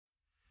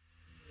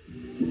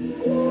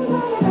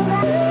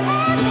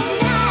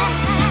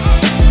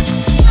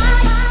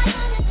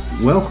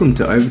Welcome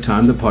to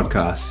OverTime, the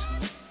podcast.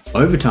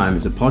 OverTime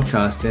is a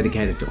podcast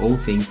dedicated to all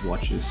things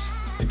watches,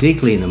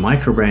 particularly in the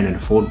microbrand and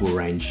affordable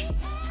range.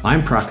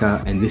 I'm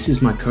Praka, and this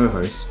is my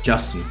co-host,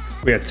 Justin.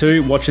 We are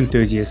two watch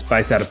enthusiasts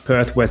based out of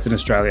Perth, Western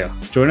Australia.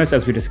 Join us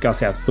as we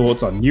discuss our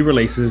thoughts on new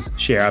releases,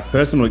 share our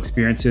personal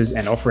experiences,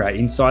 and offer our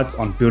insights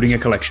on building a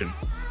collection.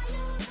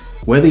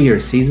 Whether you're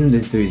a seasoned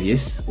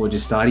enthusiast or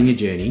just starting your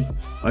journey,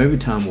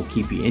 OverTime will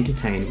keep you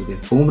entertained with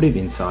informative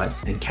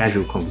insights and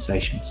casual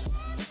conversations.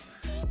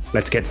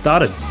 Let's get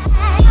started.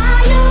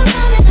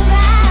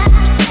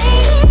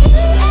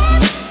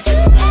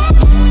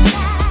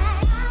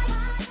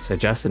 So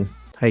Justin,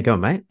 how you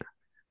going, mate?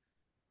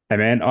 Hey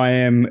man, I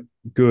am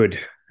good.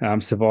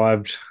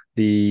 Survived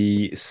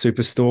the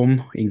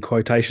superstorm in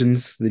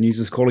quotations. The news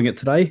was calling it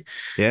today.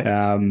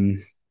 Yeah.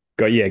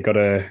 Got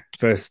a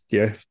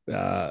first-hand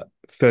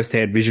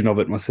vision of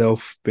it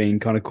myself,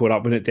 being kind of caught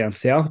up in it down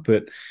south.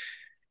 But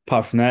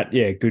apart from that,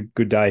 yeah, good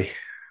day.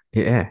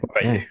 Yeah.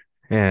 What about you?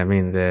 Yeah. I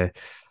mean,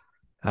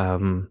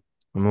 I'm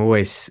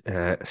always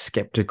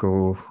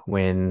skeptical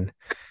when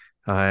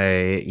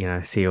I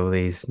see all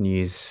these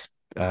news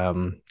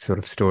sort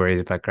of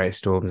stories about great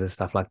storms and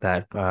stuff like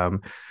that.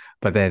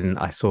 But then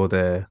I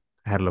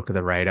had a look at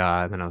the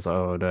radar, and then I was like,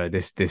 oh no,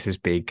 this is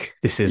big.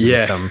 This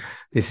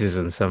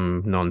isn't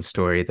some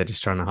non-story. They're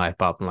just trying to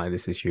hype up. I'm like,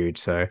 this is huge.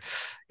 So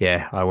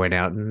yeah, I went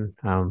out and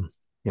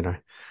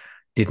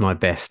did my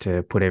best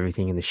to put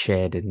everything in the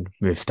shed and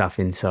move stuff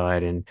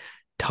inside and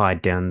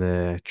tied down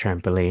the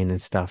trampoline and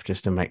stuff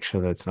just to make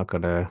sure that it's not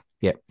going to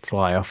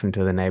fly off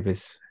into the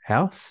neighbor's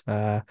house.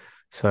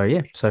 So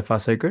yeah, so far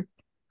so good.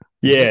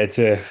 Yeah, it's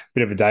a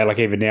bit of a day. Like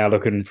even now,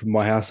 looking from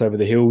my house over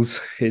the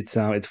hills, it's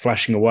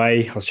flashing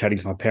away. I was chatting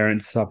to my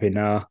parents up in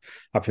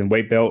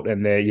Wheatbelt,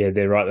 and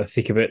they're right at the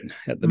thick of it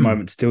at the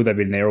moment. Still, they've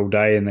been there all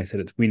day, and they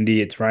said it's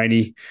windy, it's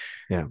rainy.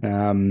 Yeah.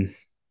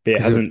 But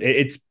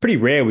it's pretty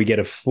rare we get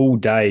a full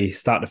day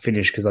start to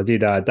finish, because I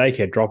did a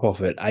daycare drop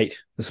off at 8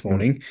 this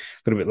morning, a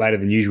little bit later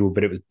than usual,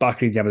 but it was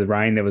bucketing down with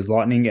rain. There was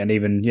lightning, and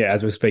even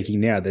as we're speaking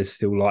now, there's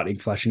still lightning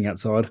flashing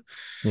outside.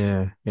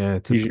 Yeah,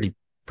 it's a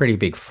pretty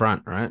big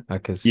front, right? They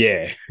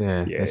said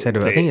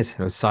I think it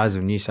was size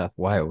of New South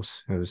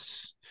Wales. It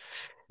was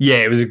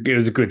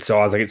a good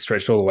size. Like it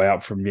stretched all the way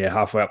up from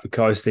halfway up the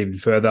coast, even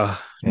further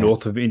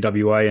north of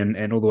NWA,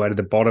 and all the way to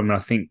the bottom. And I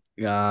think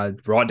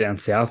right down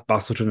south,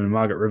 Bustleton and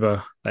Margaret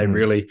River, they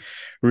really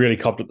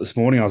copped it this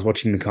morning. I was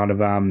watching the kind of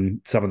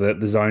some of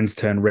the zones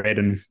turn red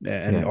and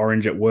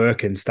orange at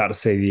work, and start to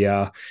see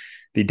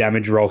the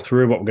damage roll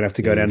through. What we're gonna have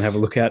to go down and have a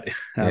look at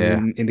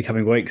in the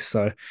coming weeks.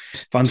 So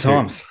fun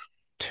times.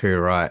 Too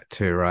right.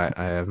 So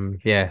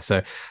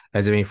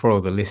for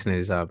all the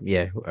listeners,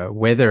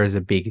 weather is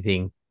a big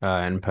thing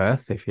in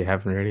Perth. If you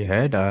haven't really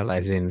heard,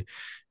 as in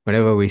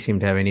whenever we seem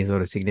to have any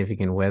sort of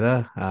significant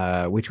weather,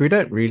 which we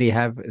don't really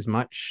have as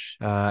much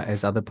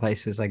as other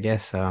places, I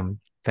guess.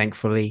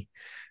 Thankfully,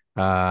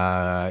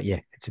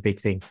 it's a big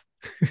thing.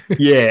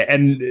 Yeah,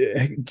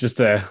 and just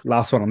a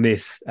last one on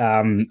this.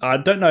 I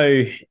don't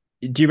know.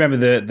 Do you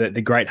remember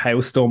the Great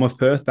Hailstorm of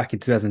Perth back in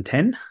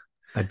 2010?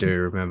 I do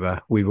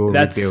remember. We will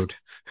rebuild.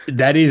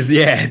 That's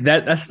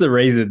the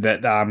reason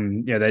that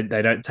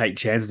they don't take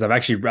chances. I've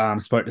actually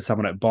spoke to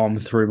someone at BOM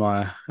through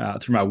my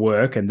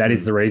work, and that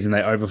is the reason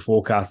they over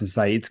forecast and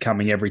say it's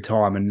coming every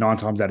time. And 9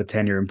 times out of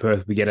 10 here in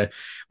Perth, we get a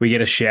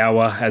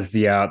shower, as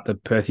the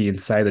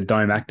Perthians say. The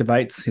dome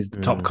activates is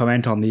the top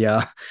comment on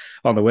the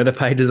weather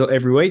pages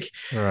every week.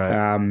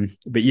 Right.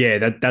 But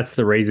that's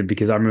the reason,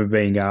 because I remember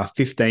being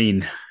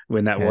 15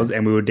 when that was,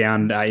 and we were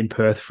down in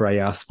Perth for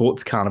a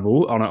sports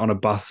carnival on a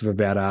bus of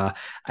about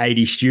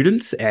 80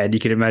 students, and you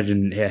can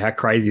imagine how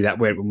crazy that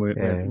went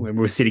when we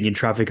were sitting in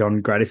traffic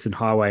on Great Eastern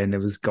Highway, and there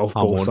was golf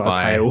ball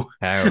sized hail.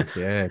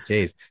 Yeah,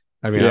 geez.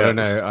 I mean,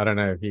 I don't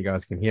know if you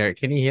guys can hear it.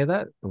 Can you hear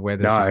that? The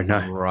weather's just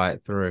come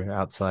right through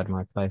outside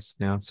my place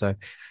now, so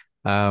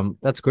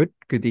that's good.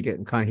 Good that you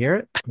can kind of hear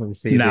it.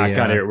 Obviously, I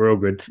can't hear it. We're all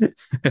good.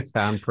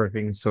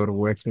 Soundproofing is sort of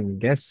working, I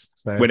guess.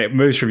 So when it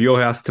moves from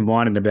your house to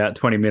mine in about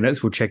 20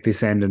 minutes, we'll check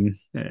this end and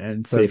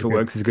see if it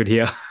works as good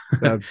here.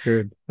 Sounds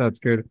good.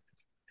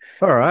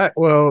 All right.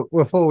 Well,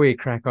 before we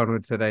crack on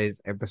with today's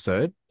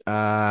episode,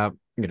 as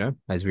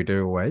we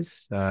do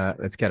always,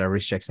 let's get our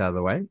wrist checks out of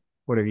the way.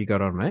 What have you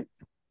got on, mate?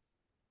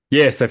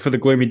 Yeah, so for the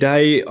gloomy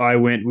day, I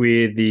went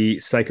with the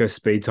Seiko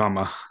Speed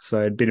Timer. So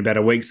it'd been about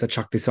a week since I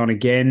chucked this on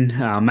again,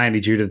 mainly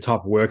due to the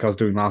type of work I was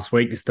doing last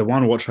week. It's the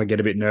one watch I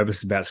get a bit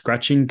nervous about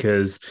scratching,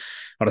 because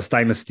on a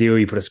stainless steel,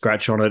 you put a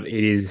scratch on it,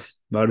 it is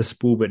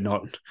noticeable, but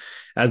not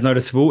as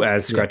noticeable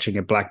as scratching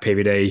a black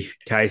PVD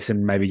case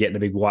and maybe getting a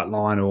big white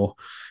line or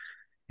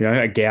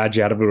a gouge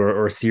out of it,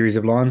 or a series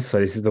of lines. So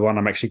this is the one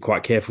I'm actually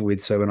quite careful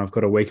with. So when I've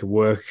got a week of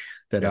work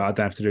that I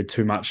don't have to do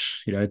too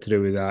much, to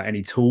do with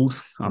any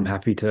tools, I'm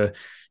happy to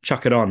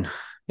chuck it on.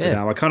 Yeah.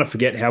 But, I kind of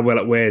forget how well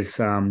it wears.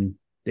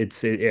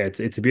 It's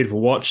a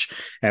beautiful watch,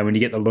 and when you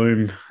get the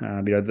lume,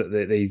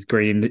 these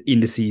green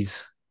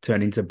indices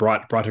turn into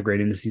brighter green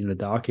indices in the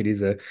dark. It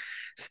is a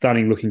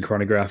stunning looking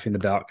chronograph in the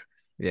dark.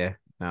 Yeah,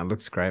 no, it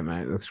looks great,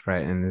 mate. It looks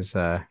great, and there's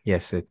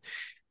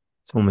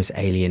It's almost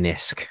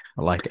alien-esque.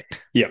 I like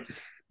it. Yep.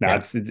 No, Yeah.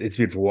 it's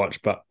beautiful to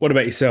watch. But what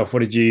about yourself? What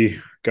did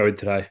you go with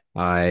today?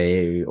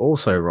 I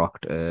also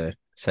rocked a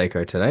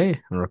Seiko today.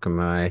 I'm rocking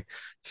my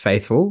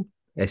faithful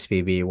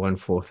SBB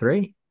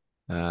 143.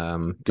 Does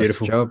the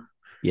Beautiful. job.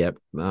 Yep.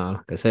 Like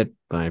I said,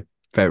 my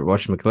favorite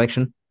watch in my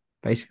collection,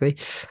 basically.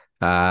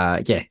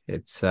 Yeah,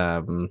 it's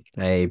a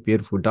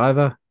beautiful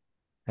diver,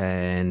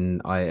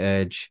 and I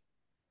urge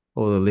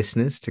all the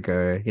listeners to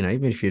go,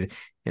 even if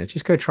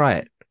just go try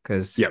it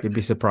because Yep. you'd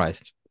be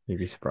surprised. You'd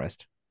be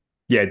surprised.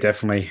 Yeah,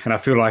 definitely. And I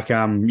feel like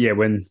yeah,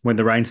 when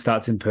the rain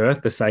starts in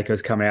Perth, the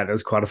Seikos come out. There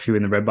was quite a few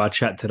in the Red Bar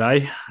chat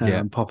today,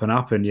 Yeah, popping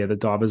up, and yeah, the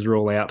divers are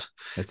all out.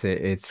 that's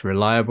it. It's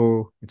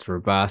reliable, it's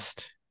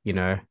robust, you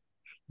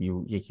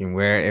can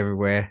wear it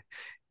everywhere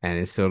and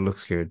it still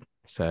looks good.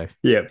 So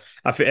Yeah,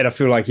 and I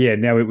feel like yeah,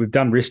 now we've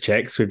done wrist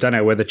checks, we've done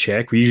our weather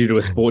check. We usually do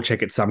a sport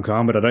check at some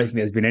kind, but I don't think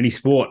there's been any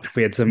sport.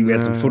 We had some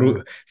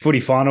no, footy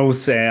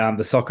finals.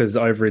 The soccer's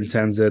over in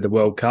terms of the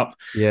World Cup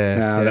yeah,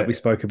 that yeah, we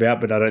spoke about,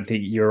 but I don't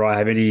think you or I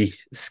have any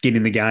skin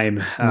in the game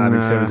in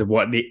terms no, of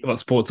what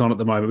sports on at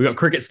the moment. We've got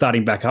cricket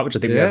starting back up, which I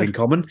think we have yeah. in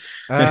common.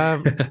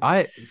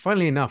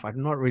 Funnily enough,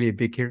 I'm not really a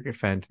big cricket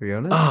fan, to be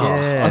honest. Oh, I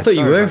Yeah, thought you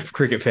sorry, were a but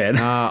cricket fan.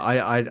 no,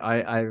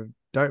 I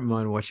don't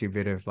mind watching a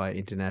bit of like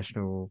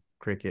international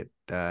cricket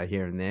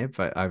here and there,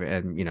 but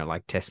and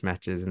like test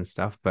matches and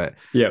stuff, but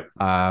Yep.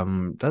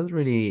 doesn't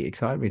really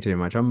excite me too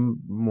much. I'm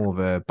more of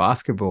a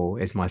basketball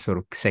as my sort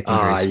of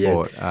secondary Ah, yeah.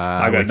 sport,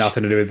 I got which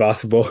nothing to do with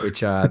basketball. the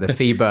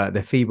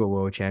FIBA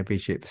World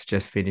Championships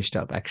just finished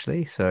up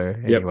actually. So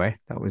Yep. anyway,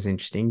 that was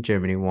interesting.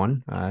 Germany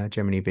won. Uh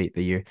Germany beat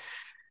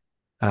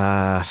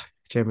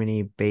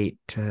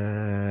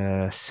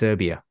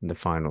Serbia in the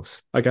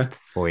finals. Okay.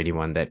 For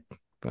anyone that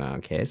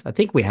cares, I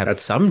think we have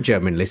That's some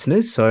German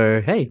listeners.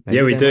 So hey,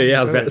 Yeah, maybe we they do. might Yeah,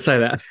 I was enjoy about to say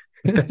that.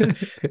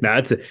 it. No,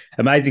 it's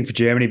amazing for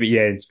Germany, but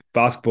yeah,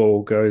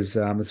 basketball goes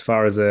as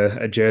far as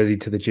a jersey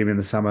to the gym in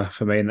the summer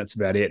for me, and that's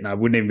about it. And I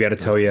wouldn't even be able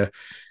to tell Nice.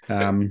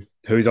 you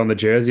who's on the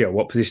jersey or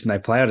what position they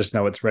play. I just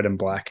know it's red and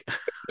black.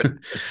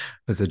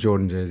 It's a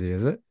Jordan jersey,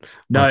 is it?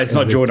 No, Mike, it's is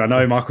not it? Jordan. I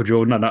know Michael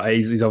Jordan. I know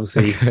he's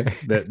obviously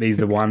Okay. he's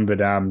the one, but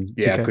yeah,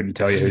 I Okay. couldn't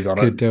tell you who's on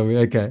it. Could tell me.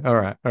 Okay. All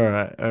right. All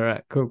right. All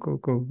right. Cool. Cool.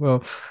 Cool.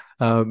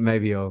 Well,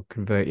 maybe I'll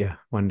convert you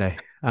one day.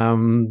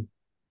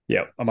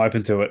 Yeah, I'm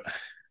open to it.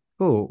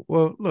 Cool.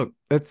 Well, look,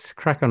 let's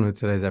crack on with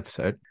today's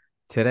episode.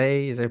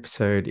 Today's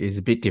episode is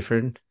a bit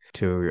different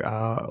to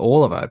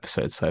all of our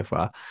episodes so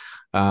far.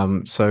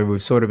 So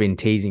we've sort of been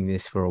teasing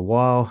this for a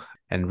while,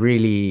 and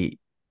really,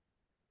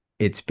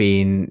 it's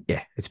been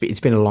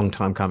a long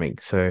time coming.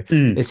 So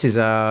Mm, this is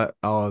our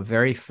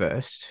very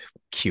first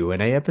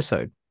Q&A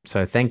episode.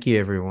 So thank you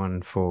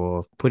everyone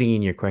for putting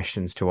in your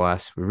questions to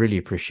us. We really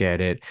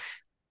appreciate it.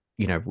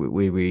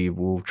 We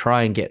will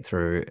try and get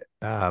through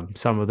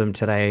some of them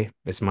today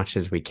as much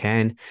as we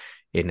can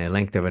in a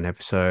length of an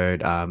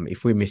episode.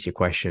 If we miss your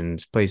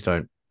questions, please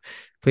don't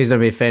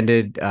be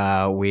offended.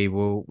 We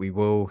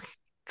will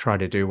try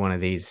to do one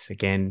of these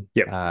again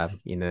yep.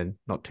 in the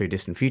not too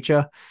distant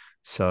future.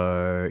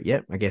 So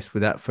yeah, I guess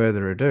without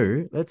further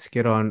ado, let's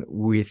get on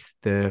with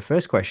the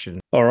first question.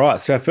 All right.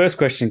 So our first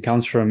question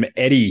comes from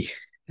Eddie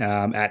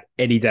at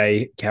Eddie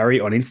Day Carry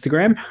on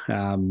Instagram.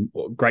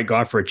 Great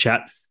guy for a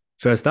chat.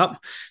 First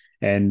up,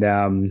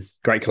 and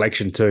great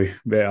collection too.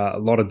 A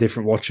lot of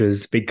different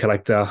watches. Big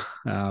collector.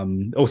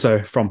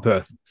 Also from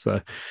Perth.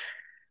 So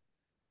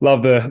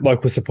love the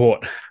local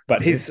support. But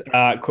That's it.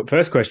 his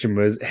first question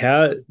was,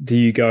 how do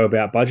you go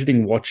about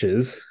budgeting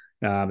watches?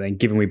 And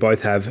given we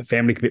both have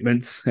family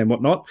commitments and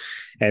whatnot,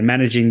 and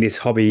managing this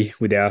hobby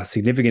with our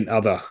significant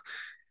other,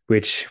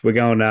 which we're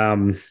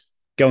going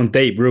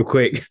deep real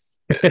quick.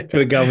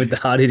 We're going with the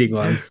hard hitting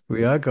ones.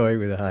 We are going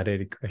with the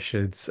hard-hitting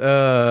questions. All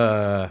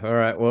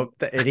right. Well,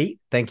 Eddie,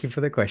 thank you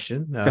for the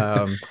question.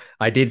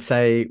 I did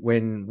say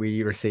when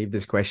we received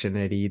this question,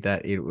 Eddie,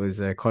 that it was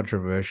a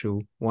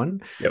controversial one,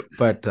 Yep.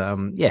 but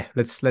yeah,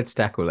 let's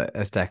tackle it.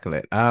 Let's tackle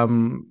it. Why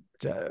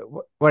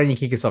don't you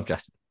kick us off,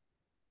 Justin?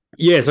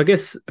 Yeah, so I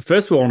guess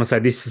first of all, I want to say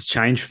this has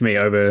changed for me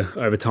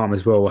over time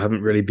as well. I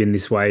haven't really been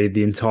this way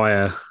the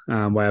entire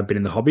way I've been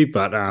in the hobby,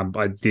 but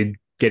I did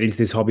get into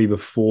this hobby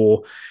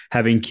before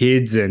having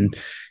kids, and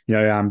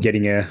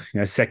getting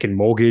a second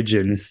mortgage,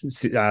 and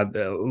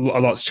a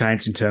lot's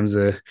changed in terms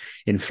of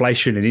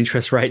inflation and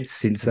interest rates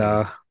since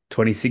Yeah,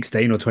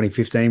 2016 or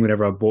 2015,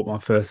 whenever I bought my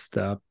first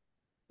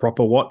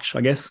proper watch,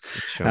 I guess.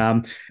 sure.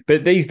 Um,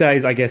 but these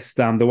days, I guess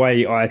the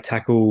way I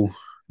tackle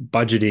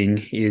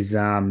budgeting is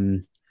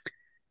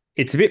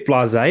it's a bit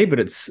blasé, but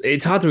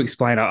it's hard to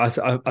explain. I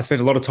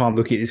spent a lot of time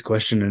looking at this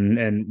question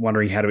and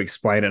wondering how to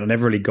explain it. I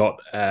never really got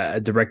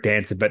a direct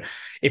answer. But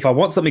if I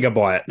want something, I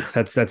buy it.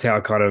 That's how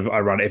I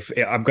run it. If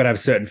I've got to have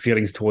certain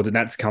feelings towards it, and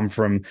that's come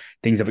from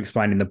things I've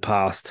explained in the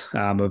past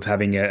of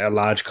having a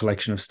large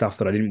collection of stuff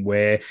that I didn't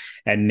wear,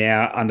 and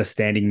now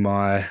understanding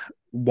my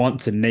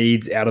wants and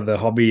needs out of the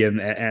hobby and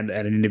an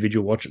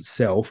individual watch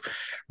itself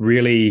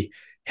really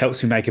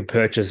helps me make a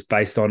purchase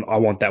based on I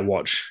want that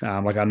watch.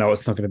 Like I know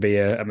it's not going to be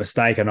a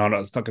mistake. I know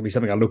it's not going to be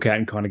something I look at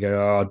and kind of go,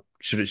 oh,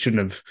 shouldn't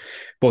have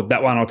bought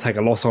that one. I'll take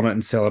a loss on it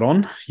and sell it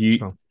on. You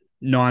Sure.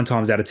 9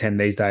 times out of 10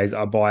 these days,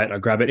 I buy it, I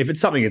grab it. If it's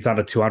something that's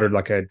under 200,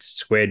 like a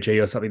square G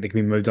or something that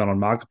can be moved on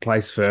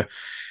marketplace for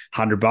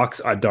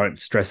 $100, I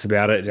don't stress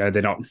about it.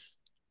 They're not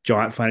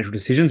giant financial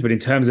decisions. But in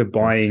terms of Mm.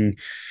 buying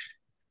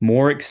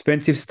more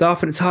expensive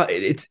stuff, and it's hard.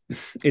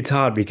 It's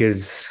hard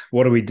because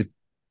what do we do?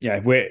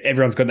 Where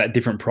everyone's got that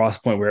different price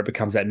point where it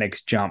becomes that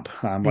next jump.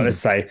 Like let's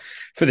Mm. say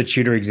for the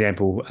Tudor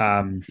example,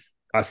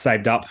 I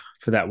saved up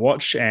for that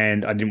watch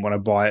and I didn't want to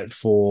buy it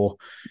for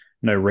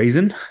no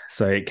reason.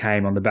 So it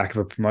came on the back of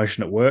a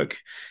promotion at work,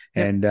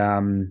 Yep.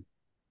 and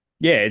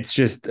yeah, it's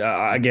just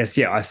I guess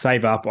I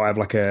save up. I have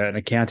like an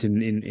account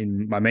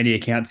in my many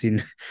accounts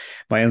in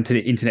my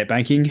internet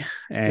banking, Yep.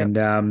 and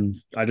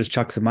I just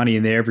chuck some money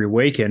in there every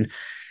week. And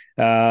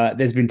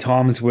there's been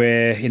times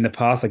where in the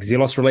past, like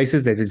Zillow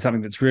releases, there's been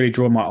something that's really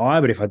drawn my eye.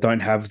 But if I don't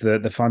have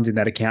the funds in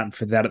that account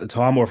for that at the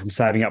time, or if I'm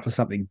saving up for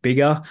something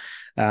bigger,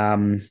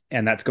 and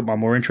that's got my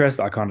more interest,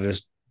 I kind of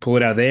just pull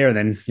it out of there and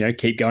then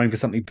keep going for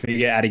something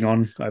bigger, adding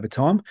on over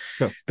time.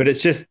 Sure. But it's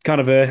just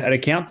kind of an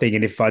account thing.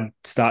 And if I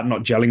start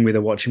not gelling with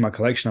or watching my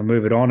collection, I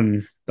move it on,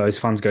 and those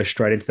funds go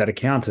straight into that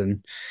account.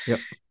 And Yep.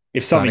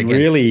 if Start something again.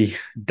 really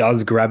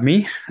does grab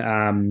me,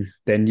 then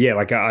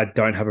like I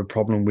don't have a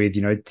problem with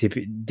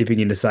dipping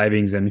into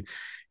savings and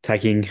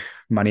taking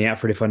money out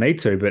for it if I need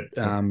to. But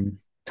Yep.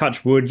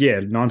 touch wood,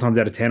 9 times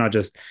out of 10,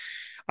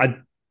 I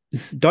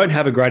don't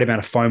have a great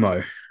amount of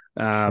FOMO.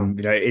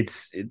 Sure.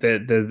 It's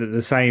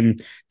the same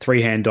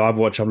three-hand dive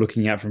watch I'm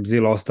looking at from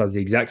Zillow does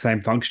the exact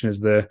same function as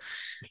the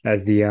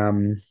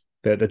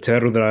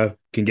turtle that I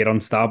can get on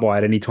Starbuy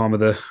at any time of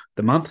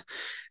the month,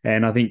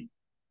 and I think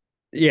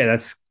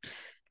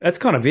that's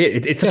kind of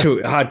it. It's such Yeah.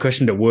 a hard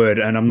question to word,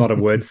 and I'm not a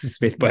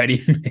wordsmith by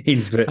any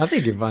means, but I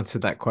think you've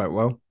answered that quite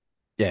well.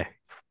 Yeah.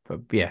 But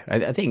yeah,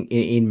 I think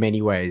in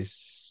many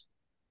ways,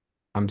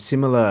 I'm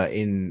similar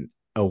in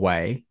a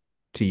way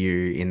to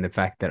you in the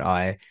fact that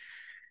I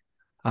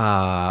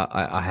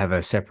have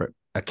a separate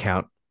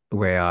account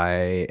where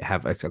I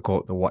have, I call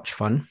it the watch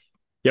fund,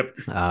 yep,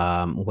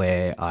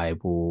 where I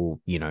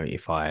will,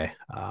 if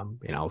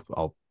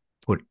I'll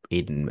put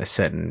in a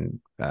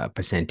certain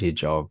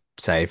percentage of,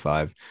 say, if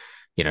I've,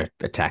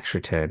 a tax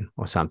return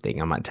or something,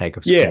 I might take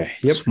a yeah, small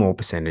yep, small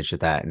percentage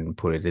of that and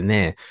put it in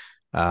there.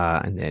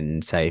 And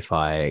then say if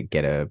I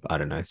get I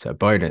don't know, so a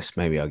bonus,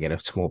 maybe I'll get a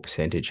small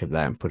percentage of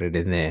that and put it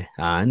in there.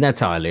 And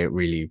that's how I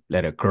really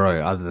let it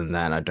grow. Other than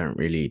that, I don't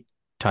really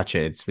touch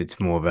it. It's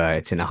more of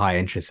it's in a high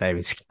interest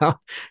savings account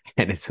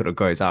and it sort of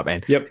goes up.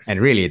 And yep,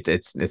 really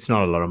it's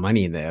not a lot of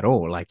money in there at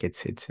all. Like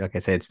it's like I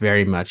said, it's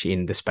very much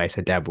in the space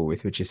I dabble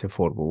with, which is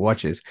affordable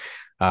watches.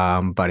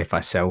 But if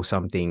I sell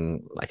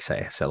something, like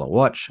say I sell a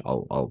watch,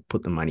 I'll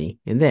put the money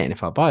in there. And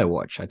if I buy a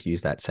watch, I'd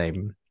use that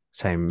same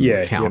yeah,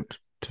 yep, account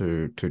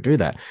to do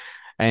that.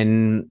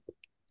 And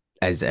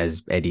as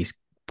Eddie's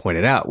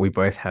pointed out, we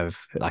both have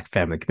like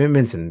family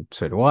commitments, and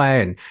so do I.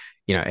 And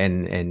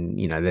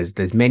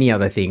there's many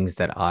other things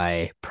that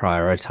I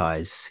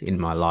prioritize in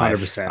my life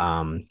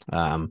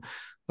 100%.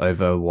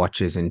 over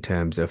watches in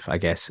terms of, I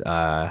guess,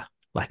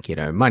 like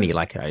money.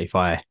 Like if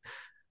I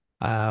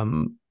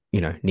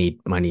need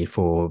money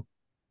for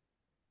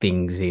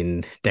things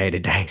in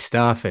day-to-day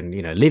stuff and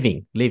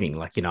living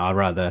like I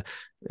rather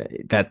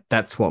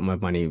that's what my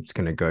money is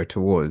going to go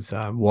towards.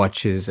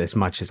 Watches, as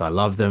much as I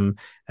love them,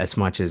 as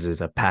much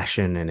as a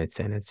passion, and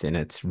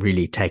it's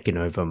really taken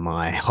over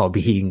my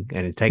hobby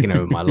and it's taken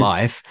over my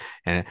life.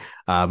 And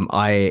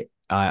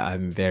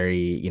I'm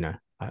very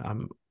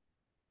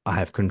I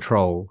have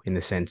control in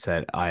the sense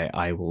that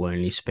I will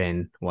only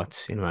spend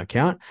what's in my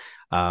account.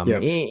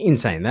 Yep, In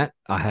saying that,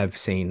 I have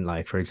seen,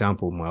 like, for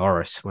example, my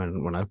Oris,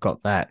 when I've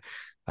got that,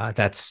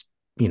 that's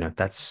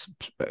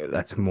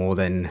that's more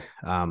than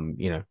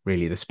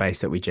really the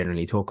space that we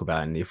generally talk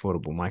about in the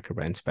affordable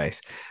microbrand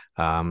space.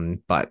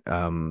 But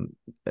an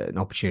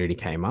opportunity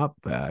came up.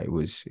 It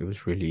was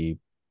really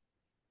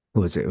it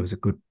was a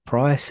good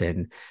price,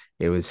 and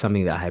it was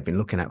something that I had been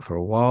looking at for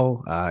a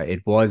while.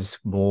 It was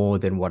more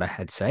than what I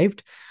had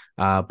saved,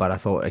 but I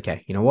thought,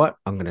 okay, you know what,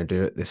 I'm going to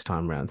do it this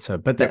time around.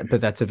 So, yep. but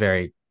that's a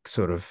very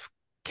sort of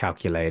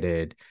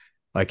calculated.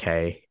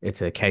 Okay,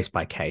 it's a case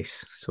by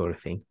case sort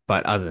of thing.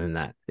 But other than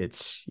that,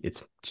 it's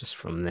just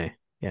from there.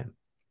 Yeah.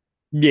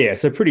 Yeah,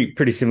 so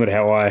pretty similar to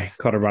how I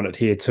kind of run it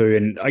here too.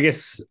 And I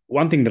guess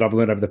one thing that I've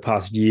learned over the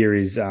past year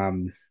is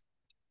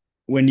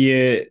when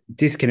you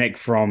disconnect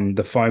from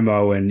the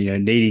FOMO and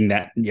needing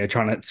that,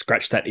 trying to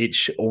scratch that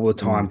itch all the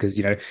time,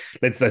 Mm,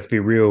 because let's be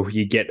real,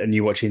 you get a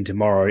new watch in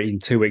tomorrow, in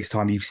 2 weeks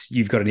time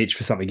you've got an itch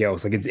for something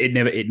else. Like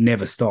it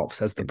never stops.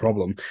 That's the it,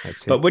 problem.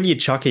 that's But it. when you're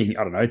chucking,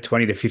 I don't know,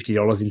 $20 to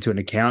 $50 into an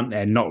account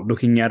and not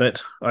looking at it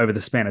over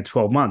the span of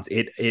 12 months,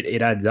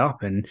 it adds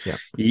up, and Yeah.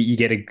 you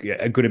get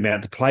a good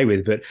amount to play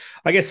with. But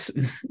I guess,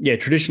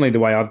 traditionally the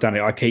way I've done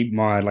it, I keep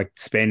my, like,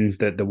 spend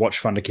the watch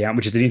fund account,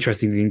 which is an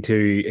interesting thing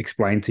to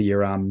explain to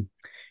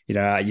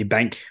your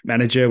bank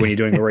manager when you're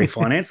doing a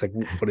refinance. Like,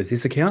 what is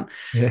this account?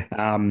 Yeah.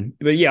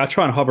 But yeah, I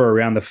try and hover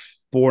around the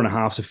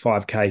 4.5 to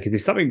 5K because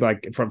if something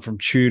like from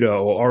Tudor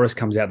or Oris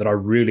comes out that I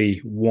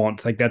really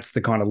want, like that's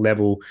the kind of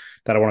level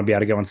that I want to be able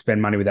to go and spend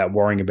money without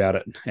worrying about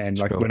it. And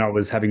like Sure. when I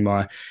was having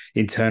my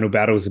internal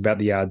battles about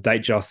the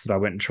date just that I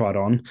went and tried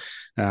on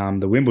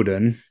the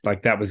Wimbledon,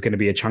 like that was going to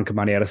be a chunk of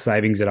money out of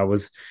savings that I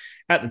was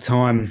at the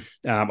time.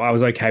 I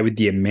was okay with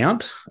the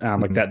amount,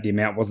 like Mhm. that. The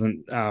amount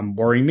wasn't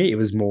worrying me. It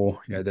was more,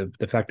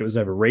 the fact it was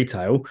over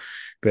retail.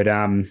 But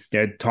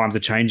times are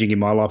changing in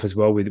my life as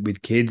well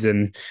with kids,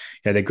 and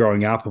they're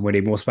growing up, and we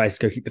need more space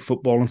to go kick the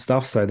football and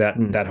stuff. So that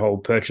Mm. that whole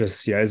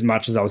purchase, as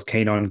much as I was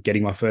keen on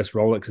getting my first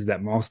Rolex as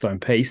that milestone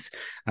piece,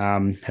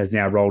 has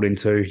now rolled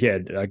into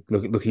like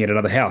looking at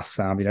another house.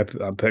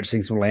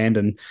 Purchasing some land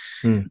and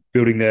Mm.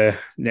 building the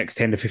next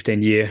 10 to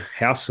 15 year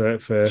house Sure.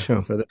 for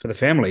the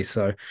family.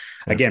 So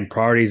Yeah. again,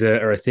 priorities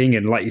are a thing.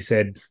 And like you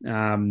said,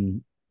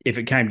 if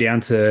it came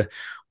down to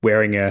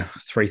wearing a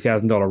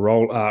 $3,000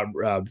 roll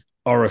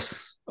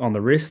Oris on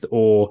the wrist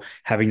or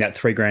having that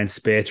 3 grand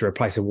spare to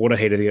replace a water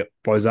heater that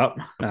blows up,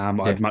 Yeah.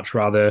 I'd much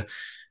rather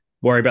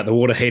worry about the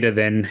water heater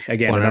than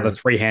again another 100.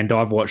 three-hand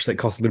dive watch that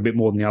costs a little bit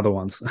more than the other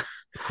ones.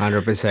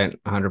 100%,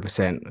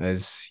 100%.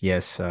 As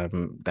yes,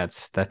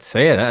 that's so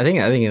yeah, I think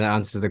that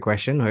answers the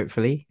question,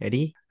 hopefully,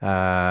 Eddie.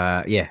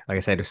 Yeah, like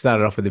I said, we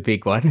started off with a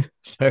big one.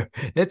 So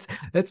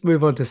let's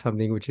move on to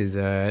something which is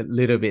a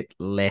little bit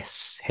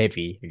less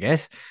heavy, I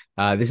guess.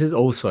 This is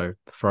also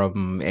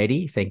from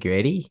Eddie. Thank you,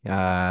 Eddie.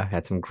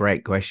 Had some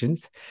great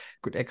questions.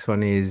 Good. Next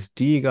one is,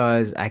 do you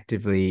guys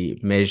actively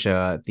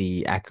measure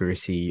the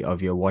accuracy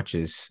of your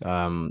watches,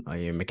 or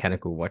your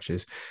mechanical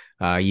watches,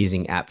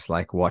 using apps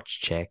like Watch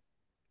Check,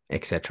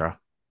 etc.?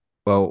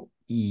 Well,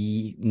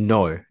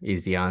 no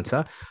is the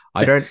answer.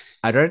 I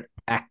don't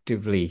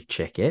actively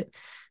check it.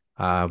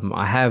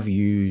 I have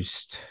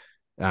used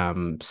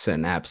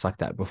certain apps like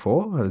that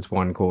before. There's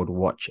one called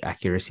Watch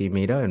Accuracy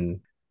Meter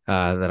and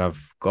that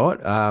I've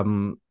got.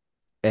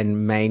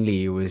 And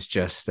mainly it was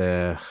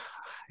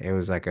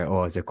like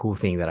it's a cool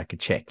thing that I could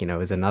check. It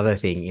was another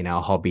thing in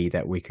our hobby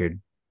that we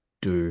could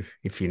do,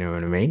 if you know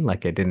what I mean.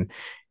 Like it didn't,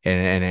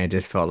 and it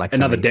just felt like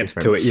Another something depth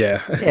to it, different.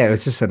 yeah. Yeah, it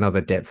was just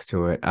another depth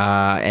to it.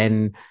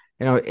 And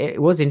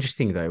it was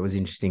interesting though. It was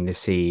interesting to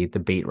see the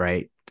beat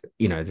rate,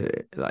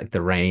 like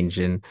the range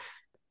and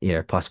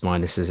plus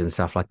minuses and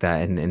stuff like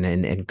that,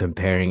 and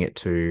comparing it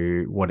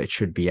to what it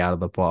should be out of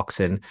the box.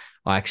 And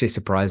I actually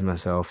surprised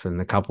myself. And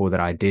the couple that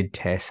I did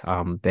test,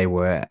 they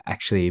were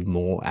actually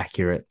more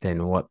accurate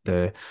than what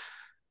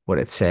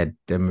it said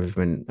the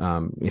movement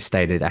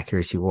stated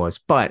accuracy was.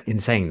 But in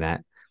saying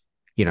that,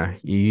 you're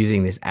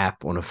using this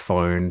app on a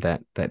phone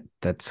that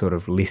sort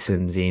of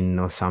listens in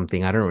or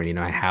something. I don't really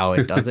know how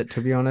it does it,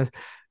 to be honest.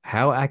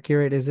 How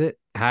accurate is it?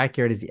 How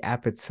accurate is the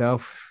app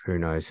itself? Who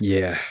knows?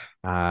 Yeah.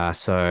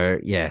 So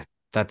yeah,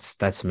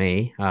 that's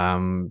me.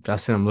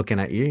 Justin, I'm looking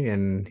at you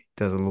and it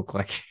doesn't look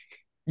like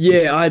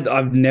Yeah,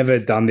 I've never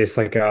done this.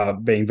 Like,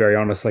 being very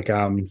honest, like,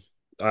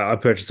 I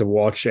purchased a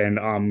watch,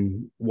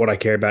 and what I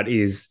care about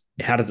is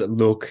how does it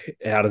look,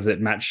 how does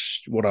it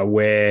match what I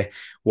wear,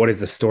 what is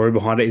the story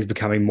behind it is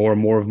becoming more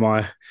and more of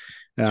my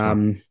sure.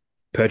 um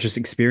purchase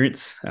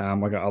experience.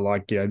 Like I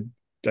like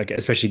like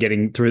especially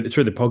getting through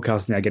the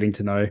podcast now, getting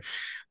to know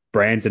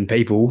brands and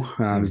people has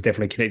Mm,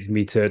 definitely connected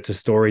me to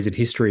stories and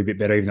history a bit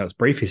better, even though it's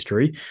brief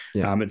history.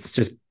 yeah, It's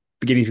just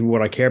beginning to be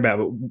what I care about.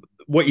 But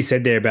what you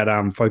said there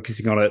about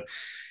focusing on it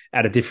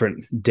at a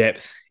different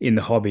depth in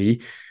the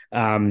hobby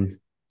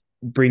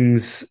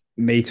brings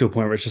me to a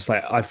point where it's just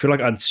like I feel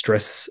like I'd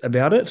stress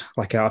about it.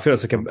 Like I feel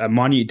it's like sure. a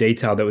minute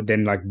detail that would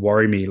then like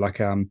worry me. Like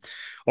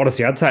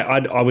honestly, I'd say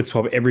I would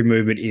swap every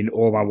movement in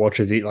all my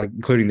watches, like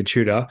including the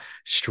Tudor,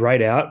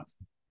 straight out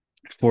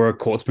for a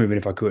quartz movement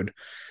if I could.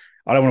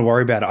 I don't want to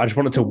worry about it. I just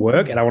want it to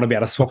work, and I Ooh. want to be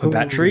able to swap a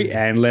battery Oh,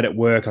 and let it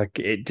work. Like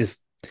it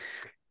just,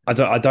 I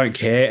don't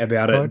care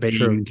about it being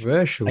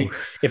controversial. like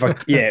if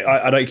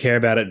I don't care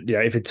about it.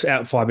 If it's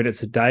out 5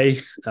 minutes a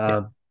day,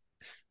 Yeah,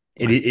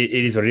 it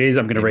is what it is.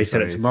 I'm going to it is reset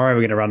what it it is. tomorrow.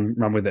 We're going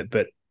to run with it.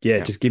 But yeah,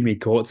 Yeah, just give me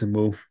quartz and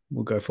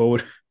we'll go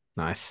forward.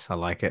 nice. I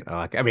like it. I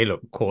like it. I mean,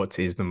 look, quartz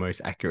is the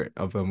most accurate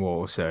of them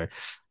all. So,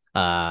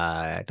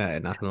 no,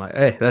 nothing like.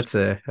 Hey, that's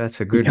a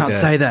You good. can't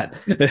say that.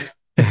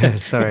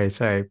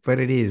 Sorry, but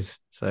it is.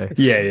 So,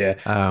 Yeah, yeah.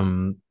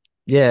 um,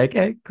 yeah,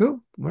 okay, cool.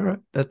 All right,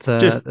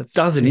 Just that's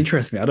doesn't yeah,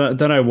 interest me. I don't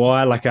know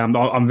why. Like I'm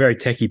a very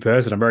techie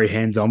person. I'm very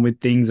hands on with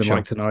things and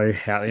like sure, to know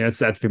how.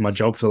 That's been my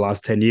job for the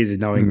last 10 years is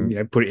knowing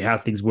mm, put it how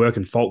things work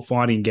and fault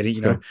finding and getting.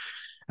 sure,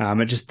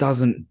 It just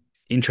doesn't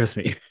interest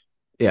me.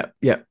 yeah,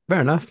 yeah,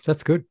 fair enough.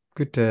 That's good.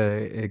 Good,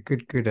 a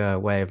good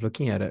way of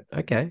looking at it.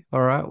 Okay,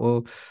 all right.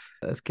 Well,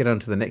 let's get on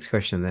to the next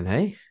question then.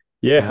 Hey,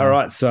 Yeah. All uh,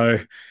 right. So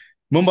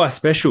Mumbai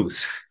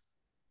specials.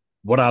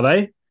 What are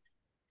they?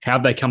 How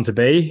have they come to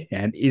be?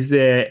 And is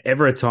there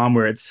ever a time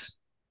where it's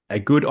a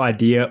good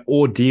idea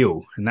or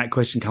deal? And that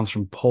question comes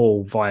from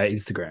Paul via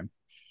Instagram.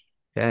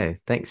 okay,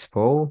 thanks,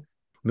 Paul.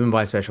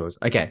 Mumbai specials.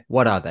 Okay,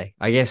 what are they?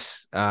 I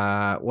guess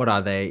what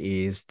are they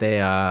is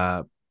they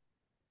are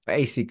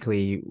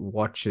basically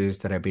watches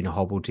that have been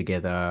hobbled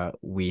together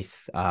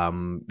with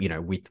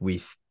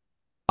with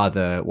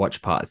other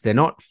watch parts. They're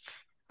not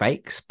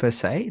fakes per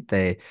se.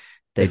 They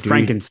They're do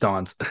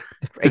Frankenstein's.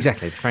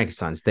 exactly the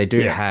Frankensteins.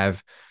 Yeah.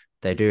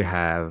 They do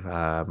have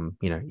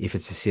if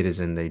it's a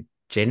citizen, they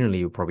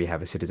generally will probably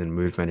have a citizen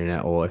movement in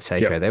it, or a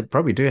Seiko. Yep. They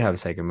probably do have a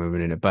Seiko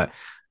movement in it, but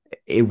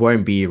it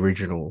won't be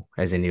original,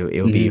 as in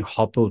it'll be Hmm.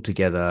 hobbled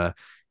together.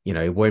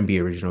 It won't be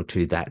original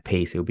to that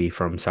piece. It'll be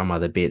from some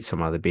other bits,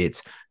 some other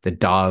bits. The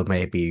dial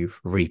may be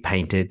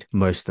repainted.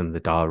 Most of them, the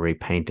dial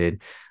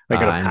repainted, They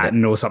got a and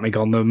pattern or something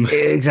on them.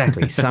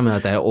 exactly something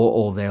like that,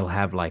 or they'll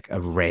have like a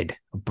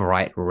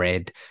bright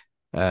red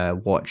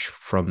watch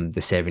from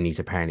the 70s.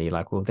 Apparently,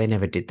 like, well, they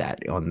never did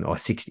that on or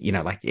 60,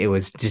 like it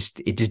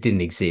just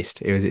didn't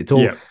exist. It's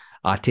all Yeah.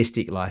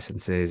 artistic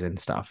licenses and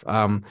stuff.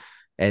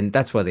 And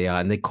that's what they are,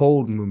 and they're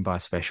called Mumbai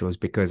specials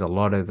because a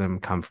lot of them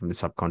come from the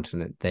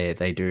subcontinent.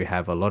 They do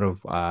have a lot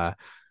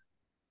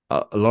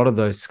of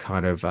those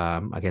kind of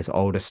I guess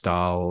older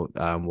style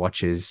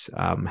watches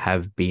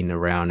have been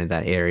around in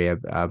that area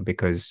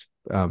because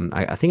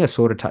I think I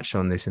sort of touched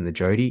on this in the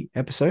Jody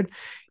episode.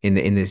 In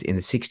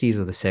the 60s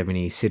or the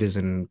 70s,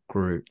 Citizen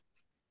Group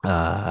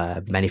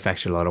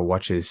manufactured a lot of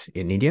watches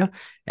in India,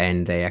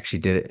 and they actually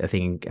did it, I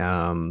think,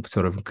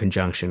 sort of in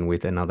conjunction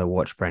with another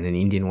watch brand, an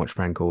Indian watch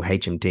brand called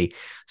HMT.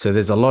 So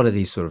there's a lot of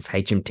these sort of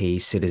HMT,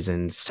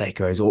 Citizens,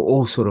 Seikos,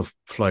 all sort of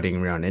floating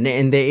around,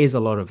 and there is a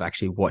lot of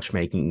actually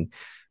watchmaking,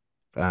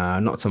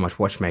 not so much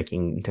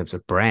watchmaking in terms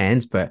of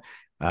brands, but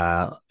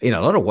a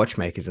lot of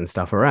watchmakers and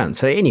stuff around.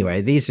 So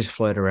anyway, these just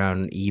float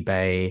around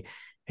eBay,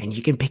 and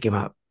you can pick them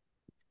up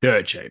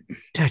Dirt cheap.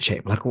 dirt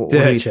cheap. Like what are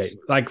Dirt you? cheap.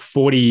 Like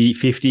 40,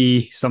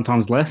 50,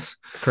 sometimes less.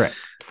 Correct,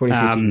 40,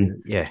 50,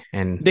 Um, yeah,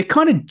 and they're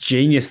kind of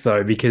genius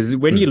though, because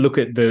when you mm, look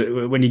at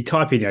when you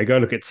type in, go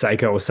look at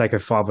Seiko or Seiko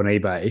 5 on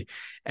eBay,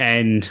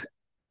 and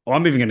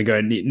I'm even going to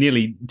go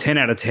nearly 10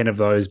 out of 10 of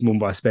those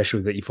Mumbai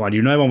specials that you find.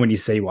 You know one when you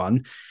see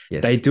one.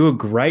 They yes, do a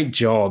great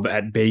job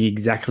at being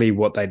exactly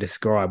what they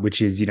describe,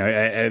 which is,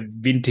 a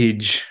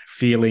vintage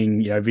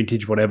feeling,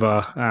 vintage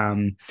whatever.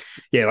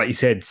 Yeah, like you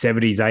said,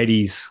 70s,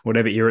 80s,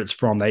 whatever era it's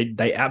from.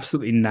 They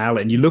absolutely nail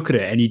it. And you look at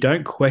it and you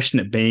don't question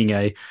it being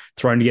a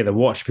thrown together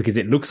watch because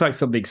it looks like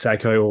something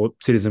Seiko or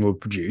Citizen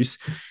would produce.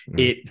 mm,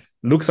 It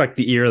looks like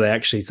the era they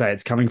actually say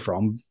it's coming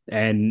from.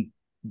 And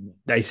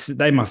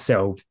they must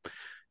sell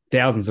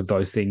thousands of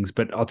those things.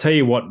 But I'll tell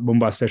you what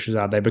Mumbai specials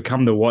are. They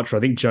become the watch. I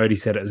think Jody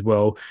said it as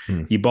well.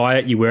 mm, You buy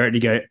it, you wear it, and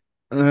you go,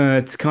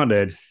 it's kind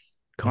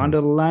mm,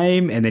 of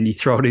lame, and then you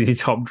throw it in your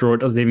top drawer. It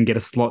doesn't even get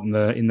a slot in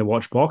the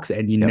watch box,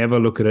 and you yep, never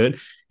look at it.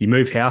 You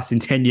move house in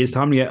 10 years'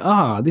 time, and you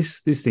go,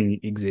 this thing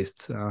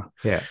exists.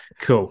 yeah.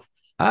 Cool.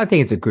 I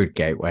think it's a good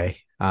gateway.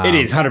 It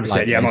is Like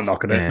 100%. Yeah, I'm not it's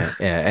knocking it.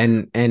 yeah,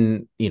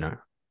 and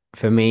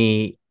for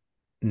me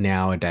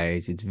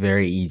nowadays, it's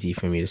very easy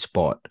for me to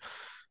spot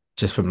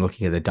just from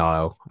looking at the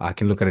dial. I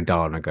can look at a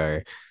dial and I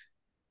go,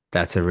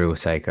 that's a real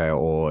Seiko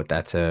or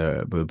that's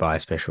a Mumbai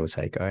special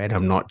Seiko. And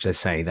I'm not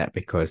just saying that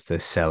because the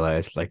seller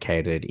is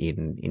located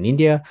in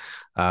India,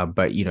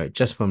 but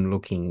just from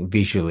looking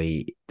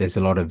visually, there's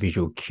a lot of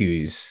visual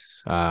cues.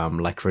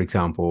 Like for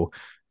example,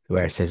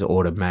 where it says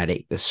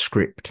automatic, the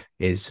script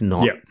is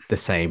not Yeah, the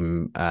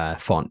same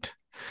font.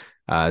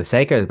 The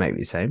Seiko may be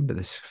the same, but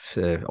this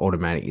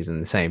automatic isn't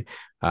the same.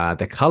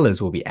 The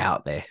colors will be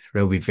out there.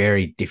 They'll be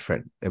very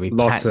different. There'll be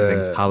lots patterns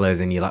and of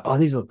colors, and you're like, oh,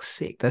 these look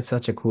sick. That's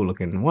such a cool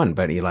looking one.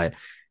 But you're like,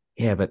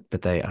 yeah, but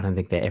I don't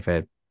think they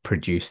ever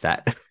produced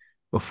that yeah,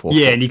 before.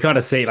 and you kind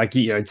of see like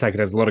take it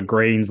as a lot of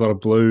greens, a lot of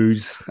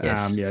blues.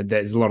 Yes.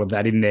 There's a lot of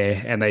that in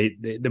there, and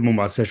the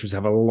Mumbai specials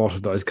have a lot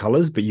of those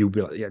colors. But you'll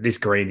be like, yeah, this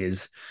green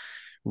is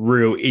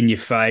real in your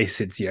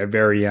face. It's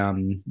very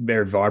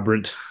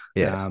vibrant.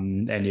 Yeah.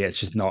 And yeah,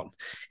 it's just not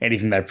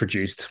anything they've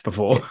produced Yeah.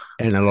 before.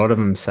 And a lot of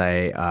them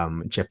say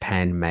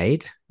Japan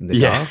made in the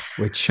Yeah. dial,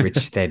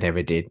 which they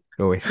never did.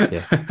 Always,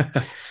 yeah.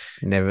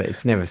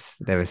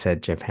 Never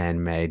said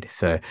Japan made.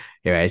 So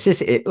yeah, it's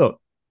just it. Look,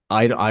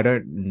 I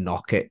don't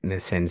knock it in the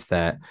sense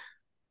that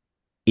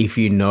if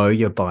you know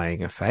you're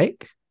buying a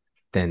fake,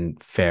 then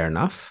fair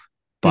enough.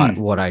 But Mm,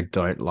 what I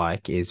don't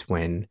like is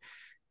when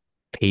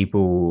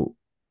people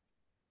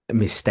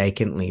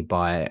mistakenly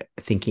buy it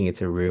thinking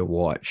it's a real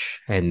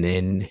watch, and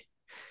then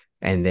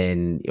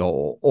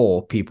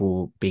or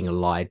people being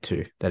lied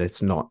to that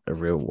it's not a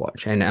real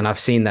watch. And I've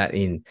seen that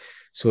in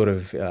sort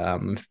of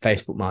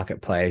Facebook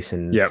Marketplace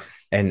yep.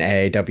 and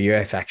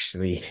AAWF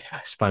actually,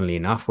 funnily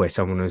enough, where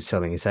someone was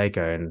selling a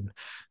Seiko, and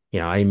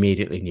I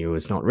immediately knew it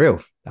was not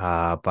real.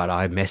 But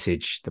I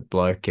messaged the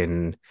bloke,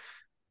 and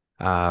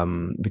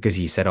because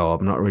he said, "Oh,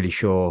 I'm not really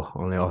sure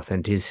on the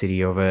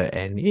authenticity of it,"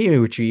 and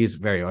which he is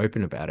very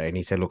open about it. And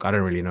he said, "Look, I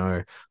don't really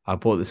know. I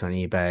bought this on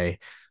eBay.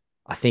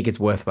 I think it's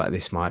worth about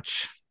this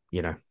much.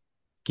 You know,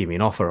 give me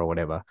an offer or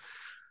whatever."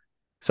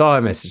 So I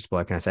messaged the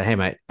bloke and I said, "Hey,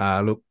 mate,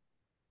 look,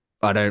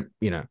 I don't,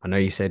 I know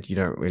you said you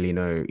don't really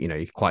know,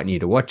 you're quite new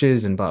to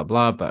watches and blah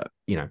blah, but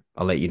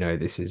I'll let you know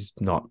this is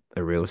not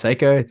a real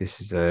Seiko.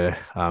 This is a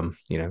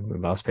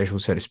mobile special,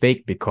 so to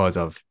speak, because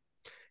of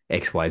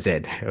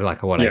XYZ,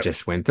 like what I Yep.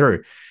 just went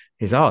through.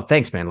 He's, oh,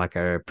 thanks, man. Like,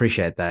 I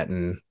appreciate that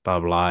and blah,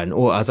 blah, blah. And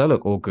all, I was like,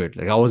 look, all good.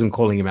 Like, I wasn't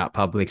calling him out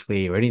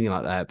publicly or anything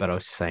like that, but I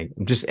was just saying,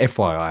 just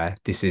FYI,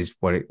 this is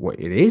what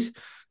it is.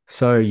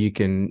 So you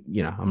can,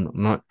 I'm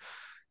not,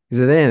 because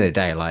at the end of the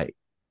day, like,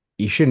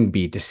 you shouldn't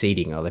be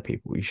deceiving other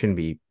people. You shouldn't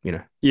be,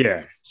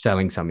 Yeah.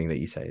 selling something that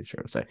you say is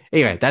true. So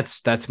anyway,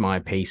 that's my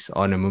piece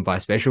on a Mumbai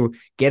special.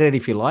 Get it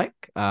if you like,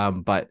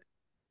 but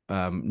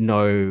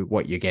know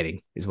what you're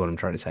getting is what I'm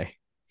trying to say.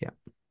 Yeah.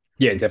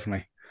 Yeah,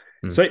 definitely.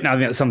 Mm. Sweet. No, I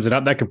think that sums it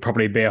up. That could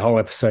probably be a whole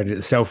episode in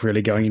itself,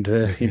 really going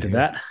into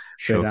that. But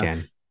Sure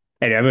can.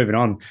 anyway, moving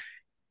on.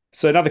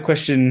 So another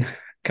question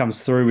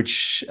comes through,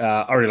 which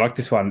I really like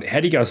this one. How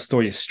do you guys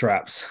store your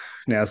straps?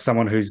 Now, as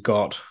someone who's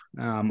got,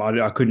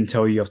 I couldn't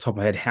tell you off the top of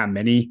my head how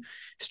many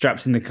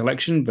straps in the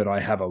collection, but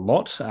I have a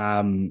lot.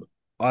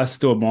 I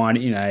store mine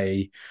in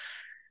I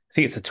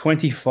think it's a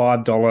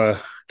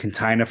 $25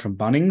 container from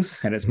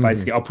Bunnings. And it's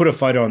basically, I'll put a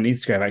photo on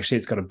Instagram actually.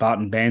 It's got a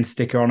Barton band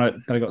sticker on it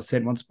that I got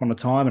sent once upon a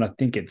time. And I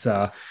think it's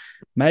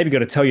maybe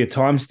got a tell your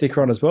time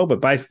sticker on as well.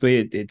 But basically,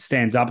 it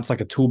stands up. It's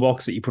like a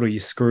toolbox that you put all your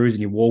screws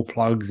and your wall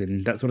plugs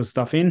and that sort of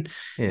stuff in.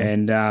 Yeah.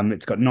 And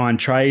it's got 9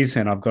 trays,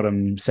 and I've got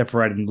them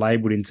separated and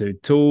labeled into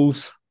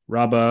tools,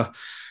 rubber,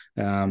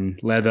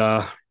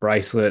 leather,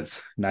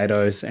 bracelets,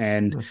 NATOs,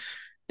 and Nice.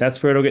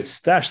 that's where it'll get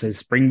stashed. There's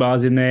spring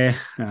bars in there.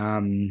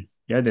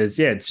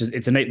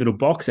 It's a neat little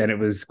box, and it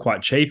was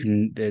quite cheap.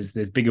 And there's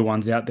bigger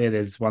ones out there.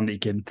 There's one that you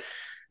can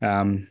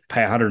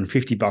pay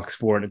 $150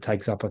 for, and it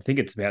takes up, I think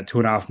it's about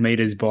 2.5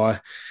 meters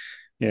by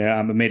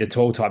a meter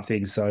tall type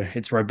thing. So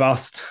it's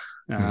robust.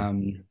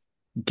 Mm.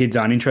 Kids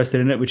aren't interested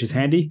in it, which is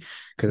handy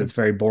because it's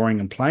very boring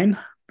and plain.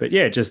 But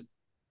yeah, just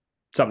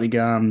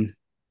something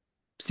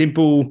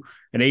simple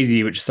and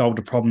easy, which solved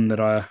a problem that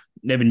I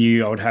never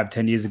knew I would have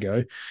 10 years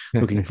ago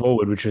looking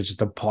forward, which was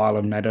just a pile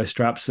of NATO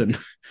straps and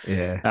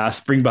Yeah.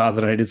 spring bars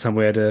that I needed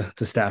somewhere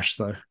to stash.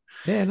 So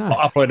Yeah, I'll nice.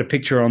 upload a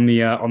picture on the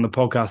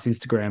podcast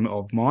Instagram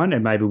of mine,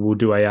 and maybe we'll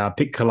do a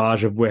pic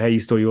collage of how you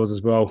store yours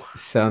as well.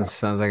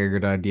 Sounds like a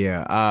good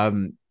idea.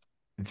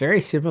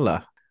 Very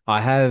similar. I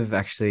have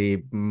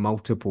actually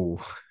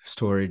multiple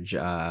storage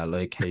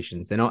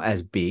locations. They're not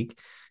as big.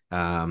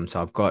 So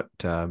I've got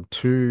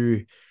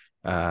two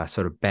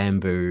sort of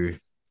bamboo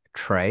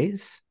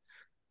trays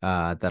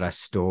that I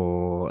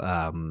store.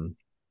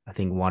 I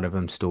think one of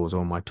them stores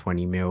all my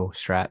 20 mil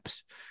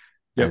straps,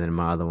 and Yep. then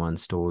my other one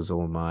stores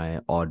all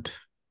my odd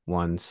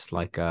ones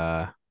like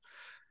the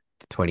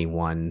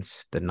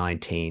 21s, the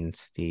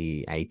 19s,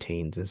 the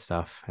 18s and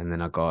stuff. And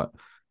then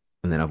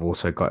I've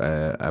also got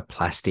a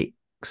plastic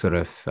sort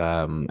of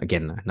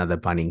again another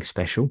Bunning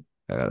special,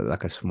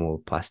 like a small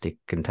plastic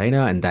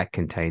container, and that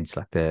contains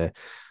like the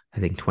I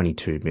think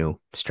 22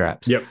 mil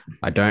straps. Yep.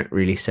 I don't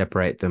really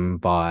separate them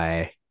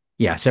by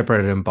yeah, I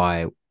separated them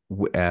by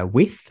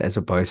width as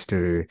opposed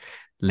to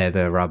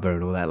leather, rubber,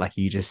 and all that, like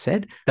you just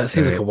said. That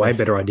seems like So a way that's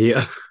better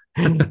idea.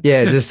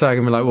 yeah, just so I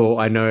can be like, well,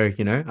 I know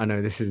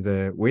this is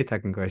the width. I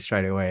can go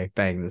straight away.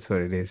 Bang, that's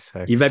what it is.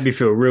 So You made me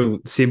feel real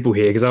simple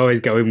here because I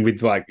always go in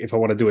with like if I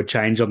want to do a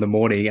change on the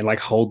morning and like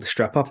hold the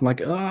strap up, I'm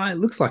like, oh, it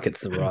looks like it's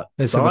the right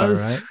that's about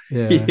size.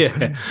 right. Yeah.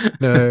 Yeah.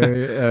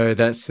 No,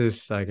 that's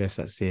just, I guess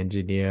that's the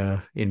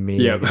engineer in me,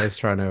 I Yep. guess,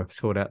 trying to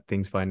sort out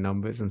things by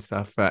numbers and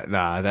stuff. But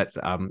nah, that's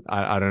I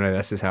don't know.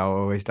 That's just how I've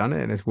always done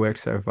it, and it's worked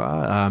so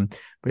far.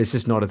 But it's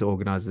just not as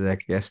organized as I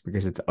guess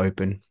because it's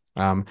open.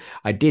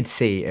 I did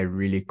see a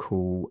really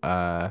cool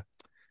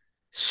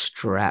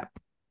strap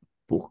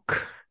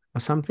book or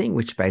something,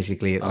 which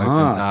basically it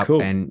opens Ah, up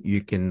cool. and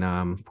you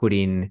can put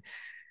in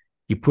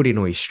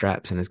all your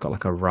straps and it's got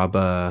like a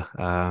rubber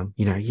I'm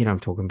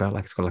talking about,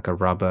 like it's got like a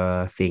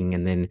rubber thing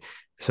and then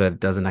so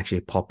it doesn't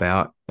actually pop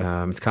out.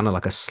 It's kind of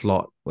like a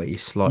slot where you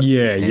slot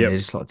Yeah, and yep.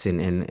 there's slots in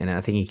and I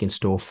think you can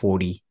store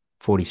 40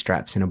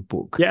 straps in a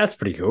book. Yeah, that's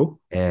pretty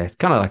cool. Yeah, it's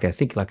kind of like I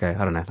think like a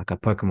I don't know, like a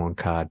Pokemon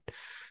card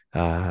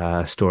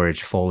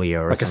storage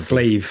folio or Like a something.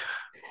 sleeve.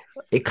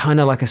 It kind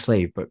of like a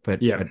sleeve,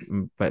 Yeah.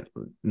 but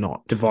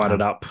not.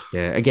 Divided up.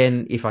 Yeah.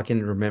 Again, if I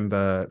can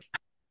remember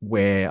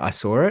where I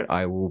saw it,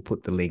 I will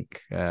put the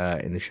link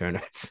in the show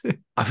notes.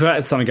 I feel like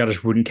it's something I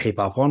just wouldn't keep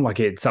up on. Like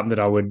it's something that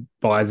I would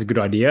buy as a good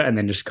idea and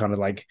then just kind of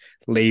like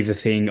leave the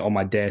thing on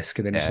my desk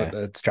and then just let Yeah.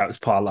 the straps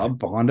pile up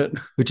behind it.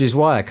 Which is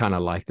why I kind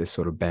of like this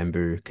sort of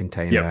bamboo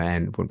container Yep.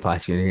 and put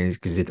plastic in it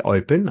because it's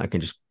open. I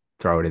can just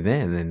throw it in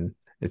there and then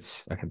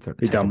I can Be take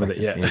it done with back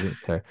it. if Yeah. needed.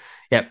 So,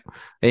 yep,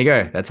 there you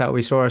go. That's how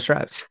we store our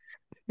straps.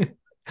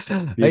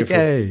 Beautiful.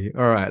 Okay,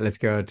 all right. Let's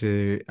go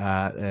to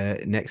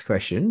next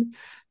question.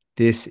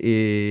 This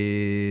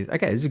is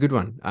okay. This is a good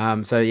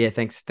one. So yeah,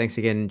 thanks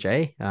again,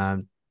 Jay.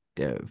 For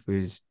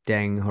his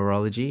dang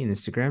horology in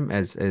Instagram,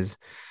 as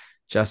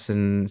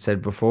Justin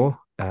said before.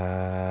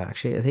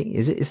 Actually, I think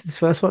is this the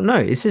first one?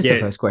 No, this is the Yeah.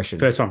 first question.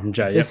 First one from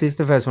Jay. This Yep. is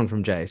the first one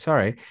from Jay.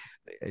 Sorry,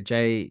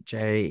 Jay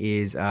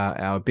is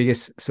our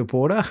biggest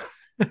supporter.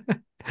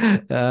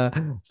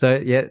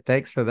 So yeah,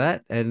 thanks for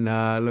that. And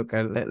look,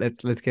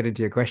 let's get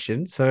into your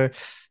question. So,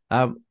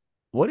 um,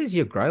 what is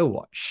your grow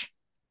watch,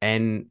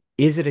 and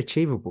is it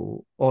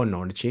achievable or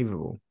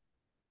non-achievable?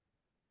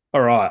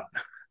 All right.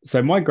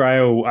 So my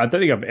Grail, I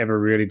don't think I've ever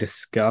really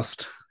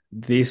discussed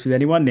this with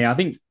anyone. Now, I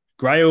think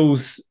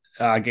Grails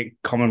get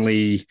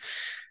commonly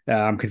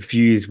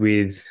confused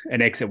with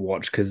an exit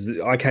watch because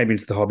I came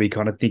into the hobby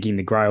kind of thinking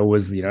the Grail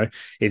was,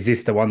 is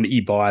this the one that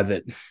you buy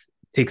that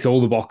ticks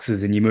all the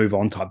boxes and you move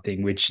on type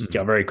thing, which I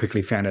Mm, very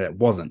quickly found out it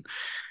wasn't.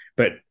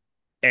 But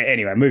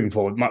anyway, moving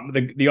forward,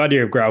 the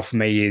idea of Grail for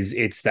me is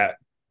it's that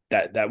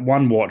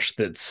one watch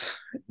that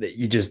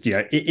you just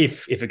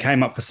if it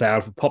came up for sale,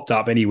 if it popped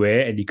up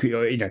anywhere, and you could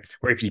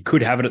or if you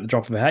could have it at the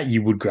drop of a hat,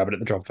 you would grab it at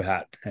the drop of a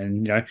hat,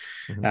 and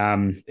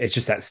mhm. it's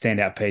just that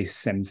standout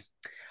piece. And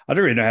I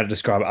don't really know how to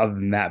describe it other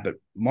than that, but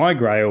my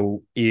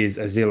Grail is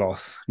a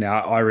Zillos.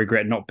 Now I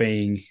regret not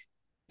being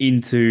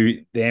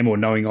into them or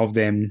knowing of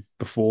them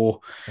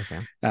before Okay.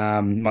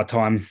 my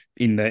time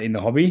in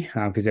the hobby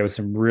because there was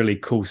some really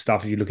cool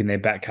stuff if you look in their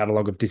back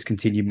catalog of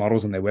discontinued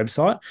models on their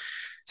website.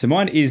 So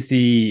mine is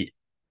the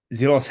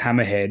Zillos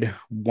Hammerhead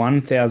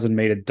 1,000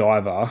 meter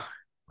diver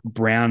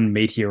brown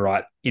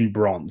meteorite in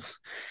bronze.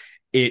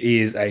 It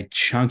is a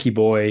chunky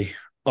boy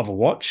of a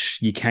watch.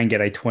 You can get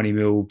a 20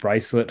 mil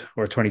bracelet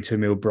or a 22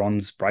 mil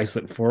bronze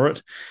bracelet for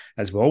it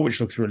as well, which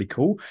looks really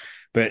cool.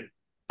 But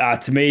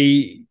to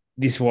me,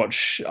 this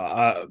watch,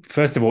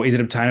 first of all, is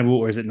it obtainable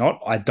or is it not?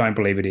 I don't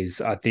believe it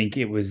is. I think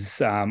it was,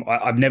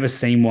 I've never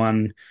seen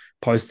one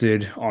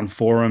posted on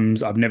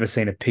forums. I've never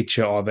seen a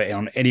picture of it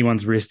on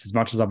anyone's wrist as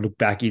much as I've looked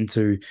back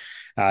into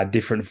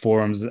different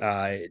forums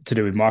to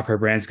do with micro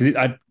brands because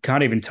I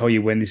can't even tell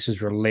you when this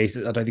was released.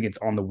 I don't think it's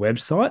on the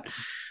website,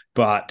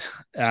 but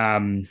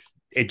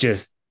it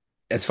just,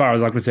 as far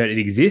as I'm concerned, it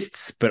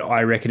exists, but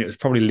I reckon it was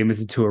probably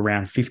limited to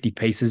around 50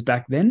 pieces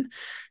back then.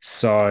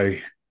 So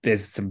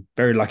there's some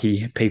very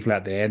lucky people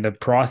out there. And the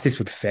price this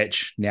would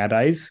fetch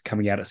nowadays,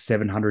 coming out at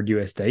 700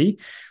 USD,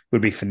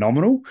 would be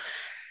phenomenal.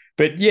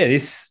 But yeah,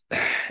 this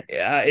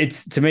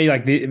it's to me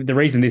like the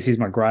reason this is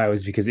my grail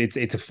is because it's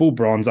a full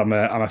bronze. I'm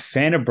a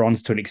fan of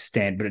bronze to an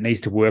extent, but it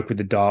needs to work with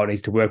the dial, it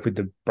needs to work with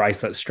the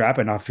bracelet strap,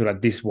 and I feel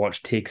like this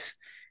watch ticks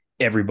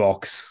every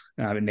box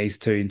it needs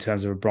to in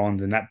terms of a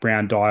bronze. And that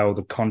brown dial,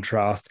 the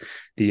contrast,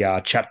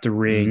 the chapter Mm,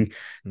 ring,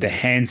 the mm.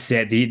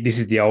 handset. This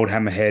is the old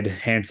Hammerhead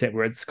handset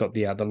where it's got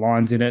the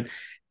lines in it.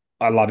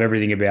 I love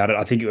everything about it.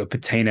 I think it would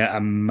patina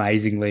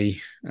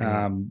amazingly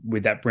Yeah.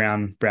 with that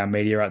brown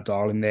meteorite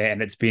dial in there,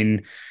 and it's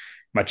been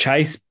my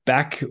chase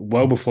back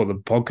well before the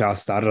podcast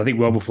started. I think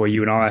well before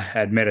you and I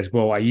had met as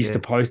well. I used to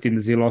Yeah. post in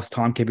the Zillos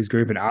Timekeepers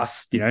group and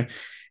ask,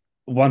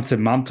 once a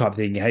month type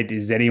thing. Hey,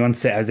 has anyone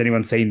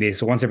seen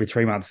this? Or once every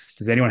 3 months,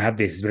 does anyone have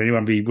this? Would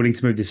anyone be willing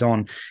to move this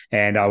on?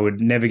 And I would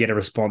never get a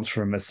response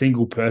from a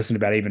single person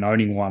about even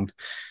owning one.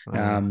 Oh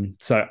yeah.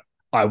 So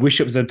I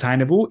wish it was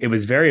obtainable. It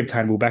was very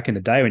obtainable back in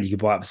the day when you could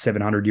buy it for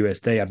 700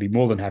 USD. I'd be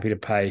more than happy to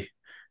pay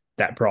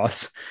that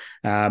price.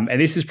 And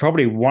this is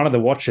probably one of the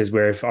watches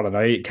where if I don't know,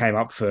 it came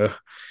up for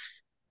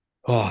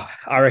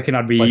I reckon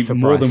I'd What's be the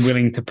more than price?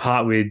 willing to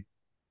part with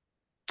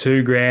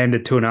 2 grand to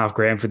 2.5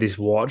 grand for this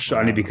watch,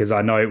 only Wow. because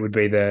I know it would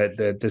be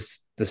the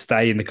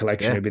stay in the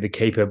collection. Yeah, It'd be the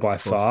keeper by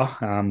of course.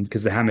 far.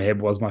 Because the Hammerhead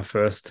was my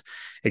first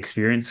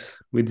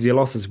experience with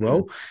Zillos as Mm,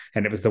 well,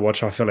 and it was the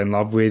watch I fell in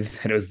love with,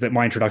 and it was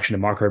my introduction to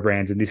micro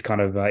brands. And this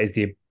kind of is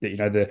the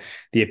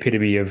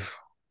epitome of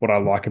what I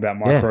like about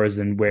yeah. micros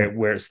and Uh,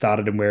 where it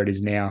started and where it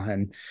is now.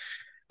 And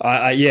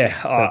I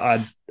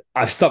That's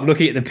I've stopped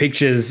looking at the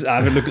pictures. I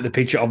haven't looked at the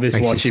picture of this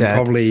makes you watch in sad.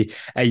 probably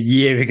a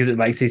year because it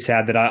makes me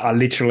sad that I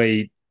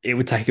literally it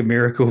would take a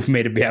miracle for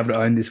me to be able to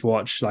own this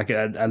watch, like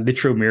a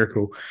literal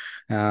miracle.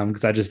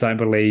 Because I just don't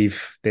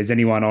believe there's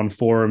anyone on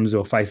forums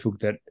or Facebook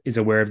that is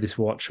aware of this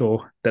watch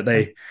or Yeah.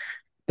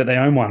 that they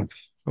own one.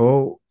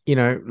 Well,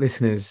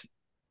 listeners,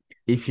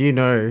 if you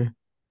know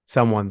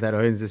someone that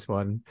owns this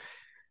one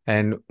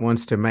and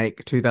wants to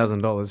make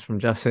 $2,000 from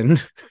Justin,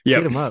 hit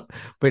Yep. him up.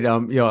 But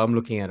yeah, I'm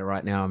looking at it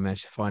right now. I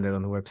managed to find it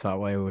on the website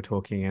while we were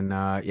talking,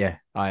 and yeah,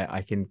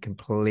 I can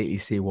completely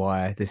see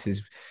why this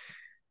is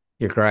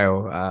your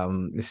grail.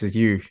 This is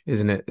you,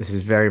 isn't it? This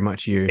is very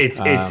much you.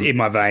 It's in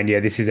my vein. Yeah,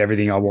 this is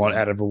everything I want This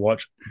is out of a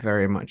watch.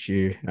 very much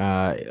you.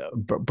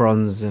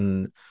 Bronze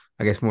and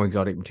I guess more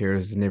exotic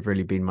materials has never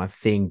really been my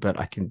thing, but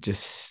I can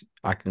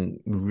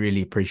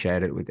really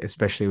appreciate it with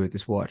especially with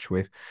this watch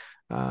with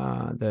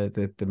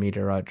the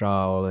meteorite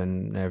dial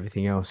and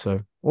everything else.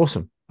 So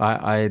awesome.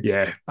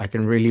 Yeah. I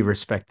can really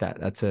respect that.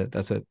 That's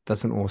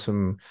an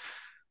awesome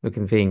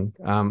looking thing.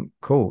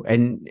 Cool.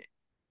 And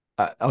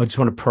I just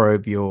want to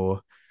probe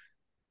your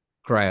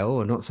grail,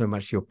 or not so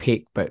much your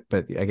pick, but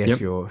I guess Yep.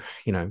 your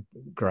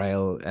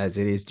grail as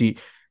it is.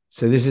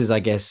 So this is, I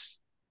guess,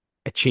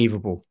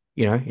 achievable,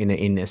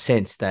 in a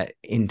sense that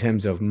in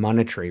terms of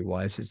monetary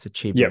wise, it's Yep.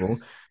 achievable.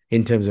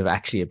 In terms of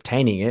actually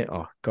obtaining it,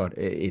 oh God,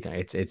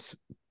 it's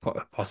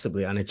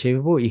possibly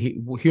unachievable.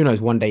 Who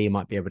knows? One day you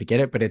might be able to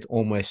get it, but it's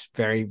almost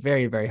very,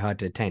 very, very hard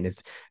to attain.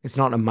 It's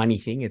not a money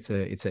thing. It's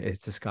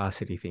a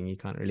scarcity thing. You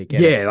can't really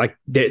get it. Yeah, like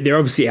they're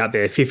obviously out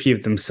there. 50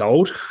 of them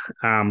sold.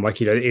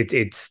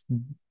 It's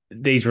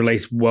these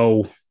released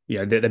well,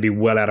 they'd be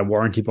well out of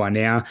warranty by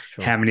now.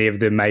 Sure. How many of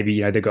them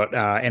maybe, they've got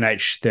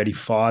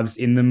NH35s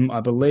in them,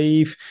 I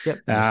believe. Yep.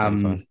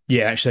 NH35.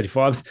 Yeah,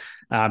 NH35s.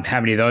 How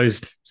many of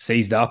those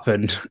seized up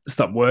and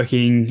stopped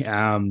working?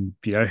 How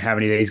many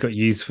of these got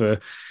used for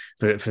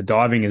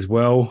diving as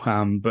well?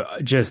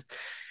 But just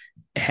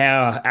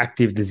how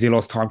active the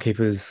Zelos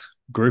Timekeepers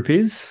group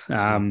is.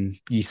 Mm.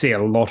 You see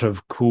a lot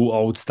of cool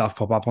old stuff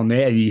pop up on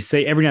there, and you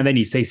see every now and then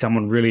you see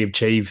someone really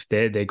achieve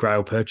their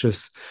Grail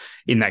purchase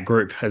in that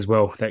group as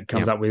well. That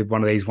comes Yep. up with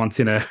one of these once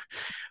in a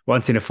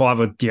 5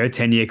 or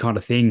 10 year kind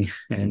of thing,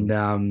 and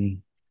Mm.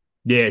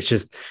 yeah, it's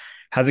just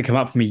hasn't come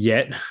up for me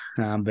yet.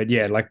 But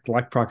yeah, like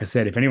Parker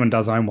said, if anyone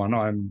does own one,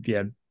 I'm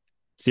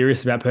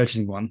serious about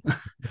purchasing one.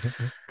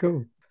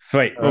 Cool.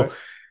 Sweet. All Well, right.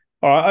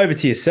 all right, over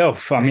to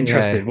yourself. I'm Okay.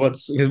 interested.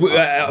 What's because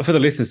Uh, for the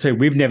listeners too,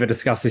 we've never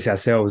discussed this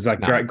ourselves.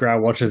 Like no. Grail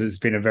Watchers, it's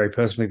been a very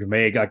personal thing for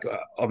me. Like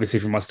obviously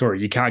from my story,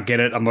 you can't get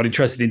it. I'm not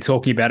interested in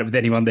talking about it with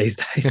anyone these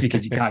days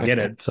because you can't get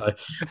it. So,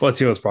 what's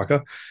yours,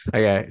 Parker?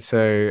 Okay,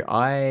 so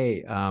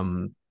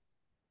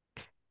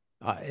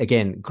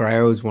again,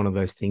 Grail is one of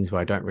those things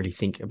where I don't really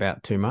think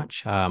about too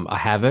much. I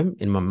have them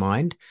in my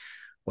mind,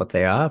 what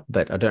they are,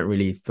 but I don't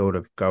really thought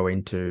of go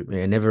into.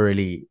 I never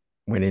really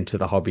went into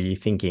the hobby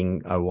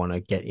thinking I want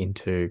to get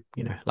into,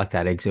 like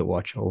that exit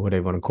watch or whatever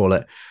you want to call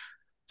it.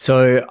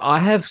 So I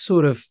have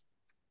sort of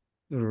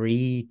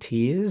three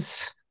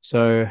tiers.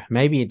 So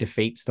maybe it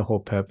defeats the whole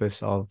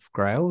purpose of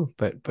Grail,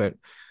 but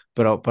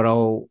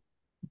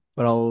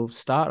I'll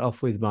start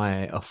off with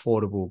my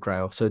affordable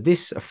grail. So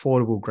this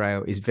affordable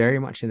grail is very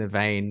much in the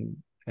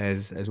vein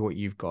as what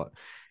you've got,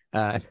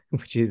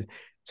 which is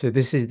so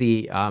this is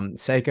the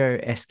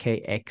Seiko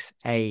SKX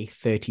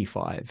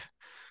A35,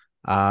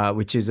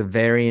 which is a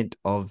variant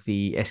of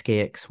the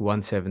SKX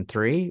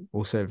 173,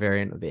 also a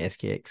variant of the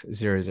SKX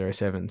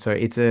 007. So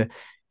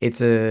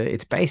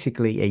it's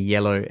basically a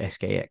yellow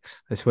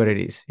SKX. That's what it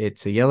is.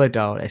 It's a yellow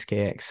dial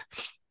SKX,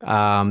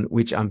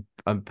 which I'm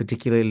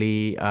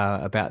particularly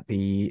about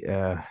the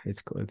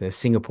it's called the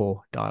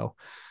Singapore dial.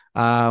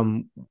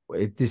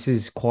 This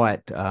is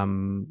quite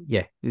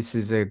this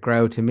is a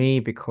grail to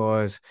me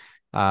because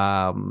so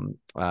I'm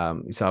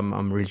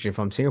originally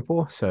from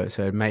Singapore, so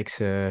it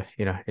makes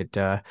it's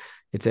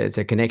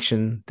a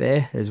connection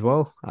there as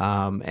well.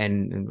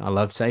 And I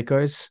love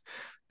Seiko's.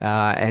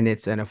 And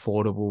it's an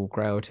affordable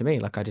grail to me.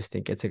 Like I just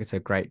think it's a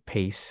great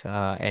piece.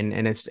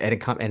 And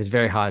it's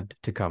very hard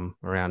to come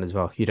around as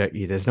well.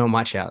 There's not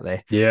much out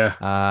there.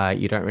 Yeah.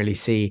 You don't really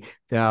see.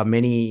 There are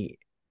many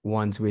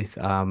ones with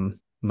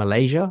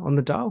Malaysia on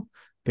the dial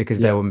because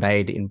they Yeah. were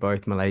made in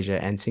both Malaysia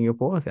and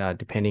Singapore,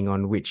 depending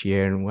on which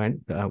year and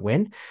when.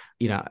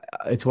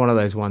 It's one of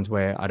those ones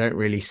where I don't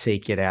really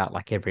seek it out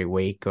like every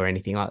week or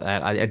anything like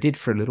that. I did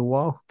for a little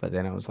while, but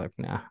then I was like,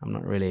 nah, I'm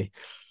not really,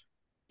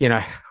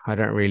 I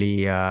don't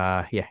really,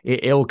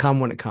 it'll come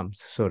when it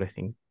comes, sort of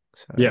thing.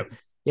 So, Yeah.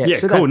 yeah, Yeah.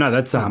 so Cool. that, No,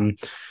 that's I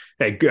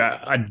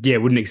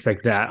wouldn't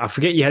expect that. I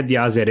forget you had the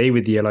RZE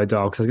with the yellow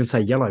dial because I was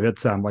gonna say yellow.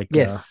 That's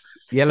yes,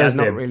 yellow's how's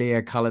not their really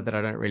a color that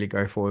I don't really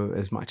go for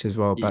as much as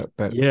well,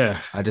 but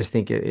yeah. I just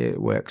think it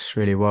works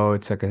really well.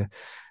 It's a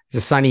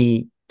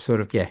sunny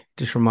sort of,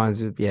 just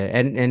reminds of,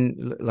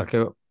 and like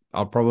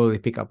I'll probably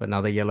pick up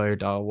another yellow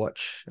dial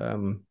watch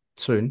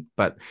soon,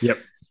 but Yep.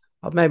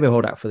 I'll maybe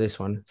hold out for this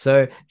one.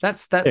 So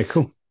that's Yeah. that's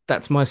Cool.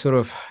 that's my sort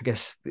of, I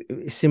guess,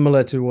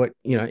 similar to what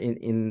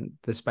in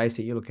the space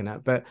that you're looking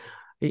at. But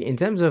in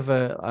terms of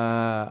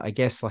I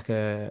guess like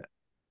a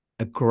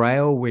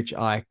grail, which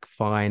I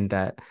find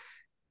that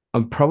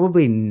I'm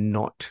probably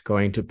not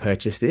going to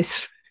purchase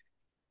this.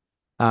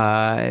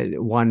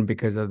 One,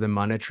 because of the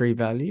monetary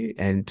value,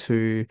 and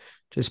two,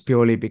 just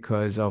purely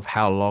because of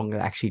how long it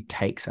actually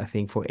takes, I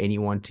think, for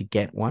anyone to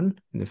get one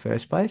in the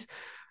first place.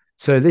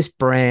 So this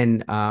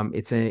brand,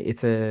 it's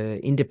a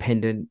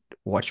independent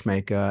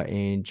watchmaker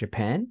in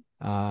Japan.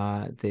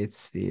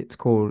 It's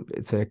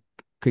a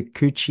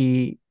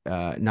Kikuchi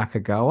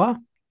Nakagawa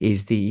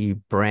is the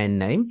brand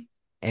name,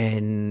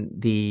 and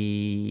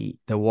the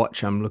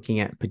watch I'm looking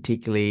at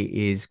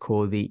particularly is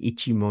called the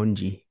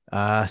Ichimonji.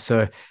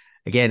 So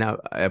again,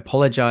 I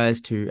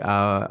apologize to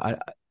I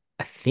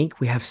think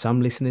we have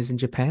some listeners in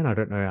Japan. I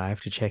don't know. I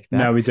have to check No,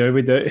 that. we do.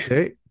 We do. We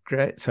do.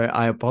 Great. So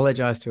I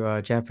apologize to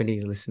our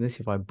Japanese listeners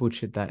if I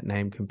butchered that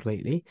name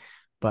completely.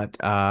 But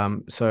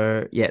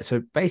so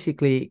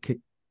basically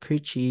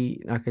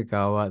Kikuchi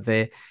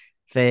Nakagawa,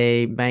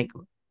 they make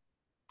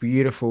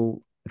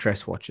beautiful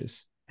dress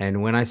watches.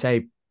 And when I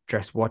say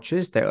dress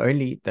watches, they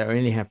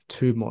only have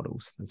two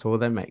models. That's all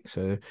they make.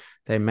 So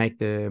they make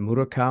the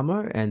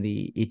Murakami and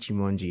the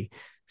Ichimonji.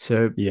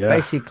 So Yeah.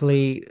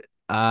 basically,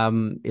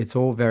 it's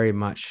all very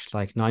much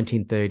like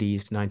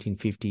 1930s,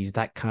 1950s,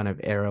 that kind of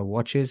era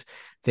watches.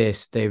 They're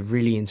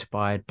really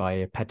inspired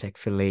by Patek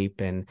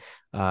Philippe and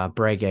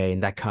Breguet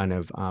and that kind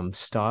of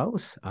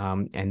styles.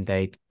 And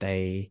they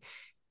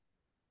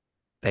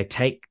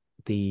take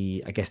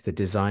the, I guess, the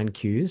design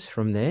cues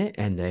from there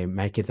and they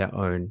make it their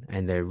own.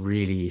 And they're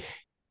really,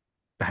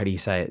 how do you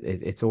say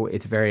it?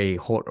 It's very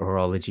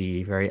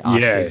horology, very Yeah.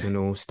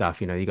 artisanal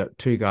stuff. You got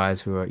two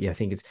guys who are, I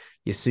think it's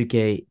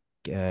Yasuke.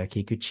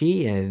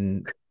 Kikuchi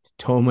and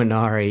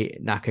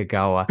Tomonari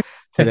Nakagawa.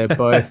 So they're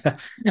both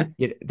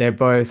they're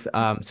both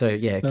so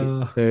yeah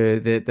Uh, so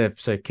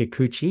so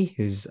Kikuchi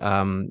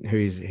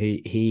who's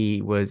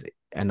he was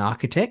an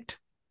architect,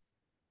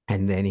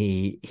 and then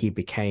he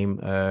became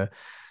a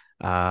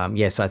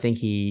yes, I think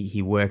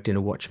he worked in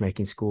a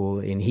watchmaking school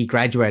he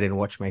graduated in a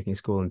watchmaking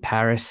school in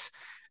Paris,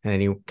 and then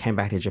he came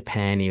back to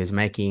Japan. He was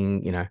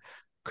making,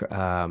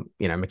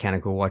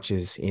 mechanical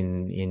watches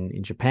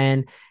in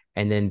Japan.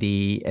 And then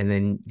the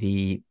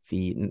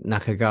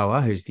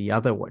Nakagawa, who's the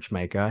other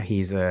watchmaker,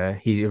 he's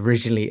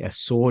originally a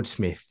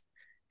swordsmith,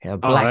 a oh,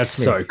 that's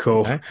so blacksmith,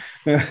 cool.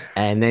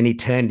 and then he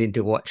turned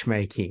into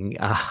watchmaking. He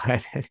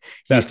used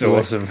That's to work.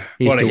 awesome.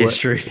 He used What a to work.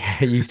 history.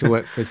 He used to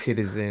work for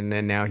Citizen,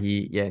 and now now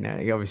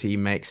he obviously he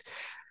makes,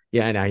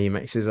 now he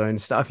makes his own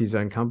stuff, his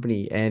own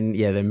company. And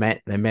yeah, they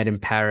met in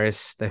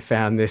Paris. They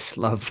found this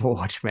love for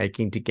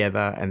watchmaking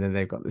together, and then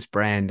they've got this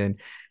brand, and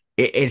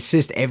it's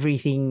just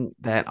everything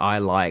that I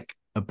like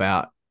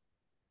about.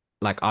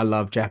 Like, I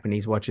love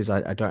Japanese watches.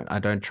 I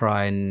don't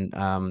try and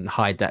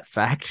hide that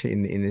fact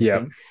in this Yeah.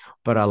 thing,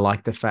 but I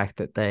like the fact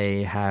that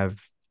they have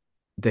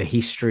the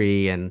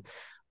history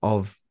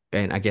of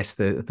and I guess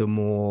the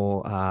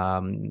more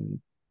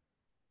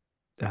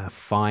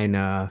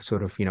finer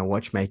sort of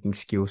watchmaking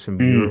skills from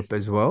Mm, Europe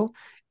as well,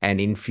 and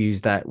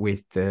infuse that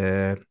with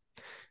the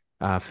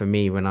for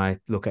me, when I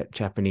look at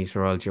Japanese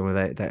horology, well,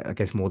 I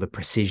guess more the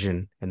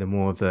precision and the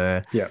more of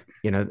the yeah.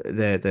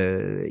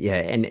 the yeah,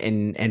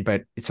 and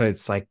but so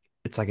it's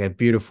like a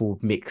beautiful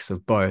mix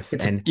of both.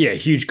 It's a And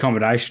huge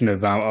combination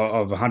of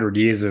 100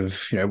 years of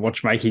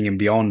watchmaking and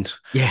beyond,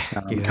 yeah,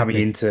 coming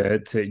exactly. into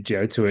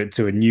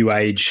to a new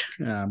age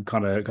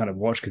kind of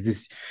watch, because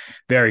this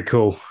very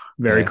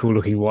Yeah. cool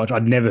looking watch.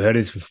 I'd never heard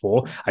of this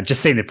before. I'd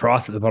just seen the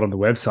price at the bottom of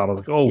the website. I was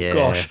like, oh Yeah.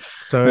 gosh.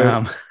 So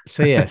Um,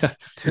 so yes,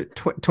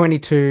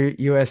 22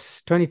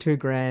 US, 22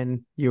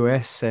 grand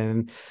US,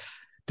 and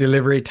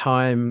delivery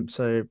time.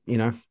 So,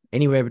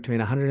 anywhere between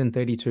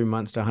 132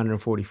 months to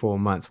 144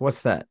 months.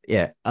 What's that?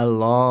 Yeah, a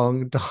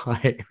long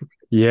time.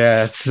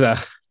 yeah, it's I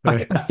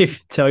can't even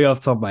tell you off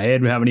the top of my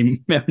head how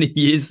many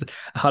years Uh,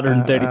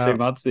 132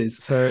 months is.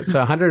 so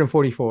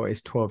 144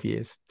 is 12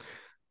 years.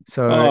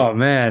 So Oh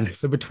man.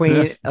 so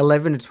between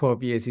 11 to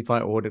 12 years if I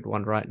ordered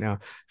one right now.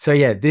 So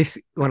yeah,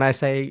 this when I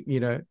say,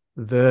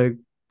 the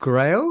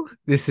grail,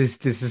 this is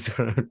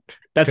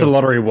That's a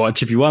lottery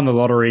watch. If you won the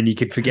lottery and you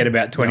could forget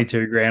about yeah.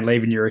 22 grand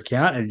leaving your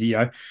account, and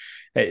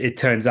it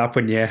turns up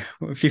when you're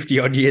 50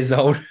 odd years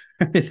old,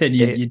 then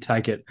you It, you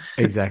take it.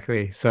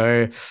 exactly.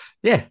 So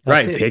yeah,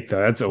 that's Great it. pick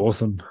though. That's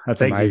awesome. That's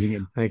Thank you. amazing.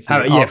 And Thank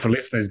you. yeah, for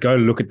listeners, go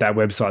look at that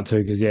website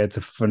too, because yeah, it's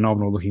a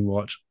phenomenal looking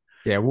watch.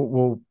 Yeah,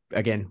 we'll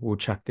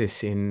chuck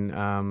this in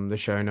the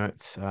show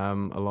notes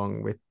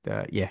along with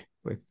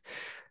with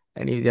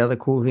any of the other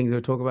cool things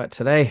we'll talk about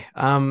today.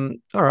 All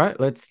right,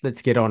 let's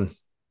get on.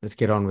 Let's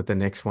get on with the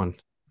next one.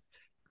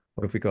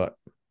 What have we got?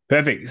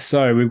 Perfect.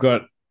 So we've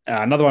got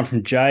another one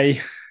from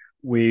Jay.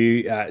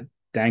 We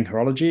Dang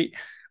Horology.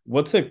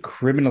 What's a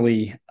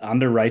criminally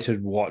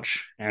underrated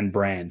watch and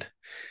brand?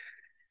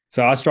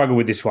 So I struggle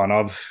with this one.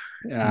 I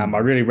Hmm.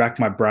 really racked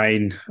my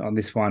brain on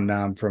this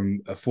one,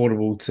 from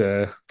affordable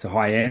to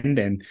high end,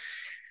 and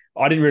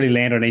I didn't really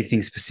land on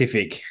anything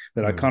specific.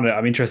 But Hmm.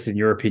 I'm interested in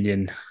your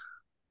opinion,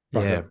 Yeah.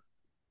 Rocco.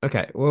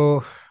 Okay.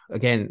 Well,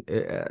 again,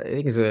 I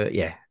think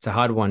it's a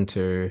hard one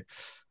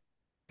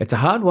it's a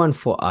hard one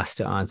for us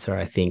to answer,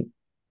 I think,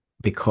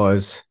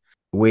 because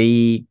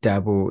we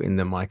dabble in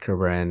the micro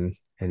brand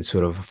and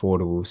sort of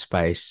affordable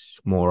space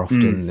more Mm,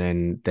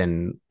 often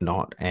than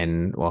not,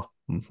 and well,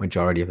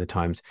 majority of the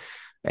times.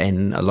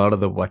 And a lot of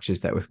the watches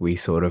that we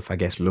sort of, I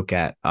guess, look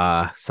at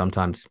are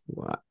sometimes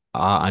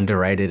are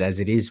underrated as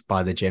it is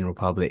by the general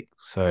public.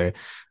 So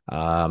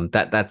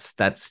that's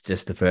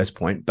just the first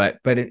point. But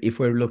if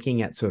we're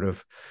looking at sort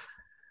of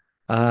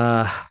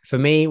for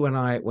me, when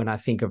I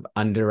think of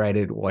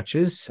underrated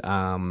watches,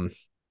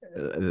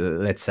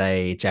 let's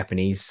say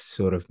Japanese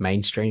sort of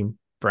mainstream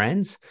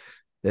brands,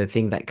 the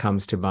thing that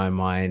comes to my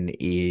mind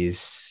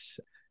is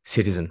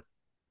Citizen.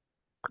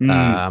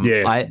 yeah.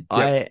 I Yep.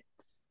 I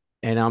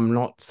and I'm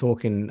not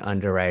talking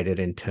underrated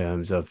in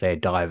terms of their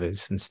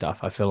divers and stuff.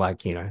 I feel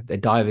like, the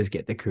divers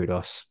get the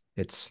kudos.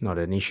 It's not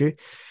an issue.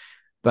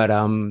 But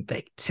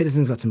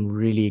Citizen's got some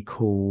really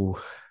cool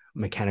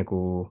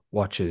mechanical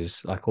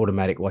watches, like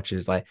automatic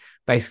watches, like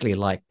basically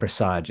like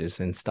Presages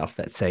and stuff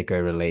that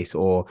Seiko release,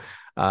 or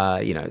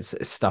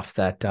stuff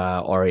that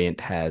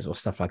Orient has, or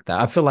stuff like that.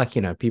 I feel like,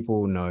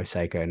 people know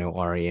Seiko, know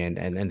Orient,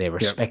 and they Yep.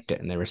 respect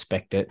it, and they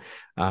respect it.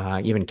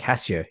 Even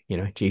Casio,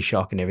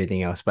 G-Shock and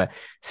everything else. But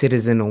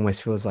Citizen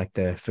almost feels like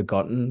the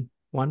forgotten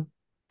one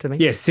to me.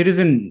 Yeah,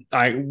 Citizen,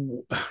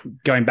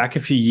 going back a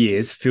few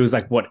years, feels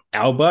like what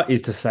Alba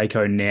is to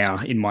Seiko now,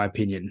 in my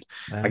opinion.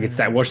 Like, it's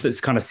that watch Uh, that's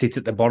kind of sits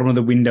at the bottom of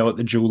the window at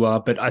the jeweler.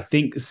 But I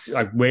think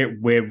like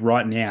we're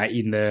right now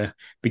in the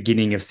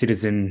beginning of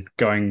Citizen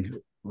going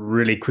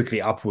really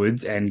quickly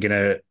upwards and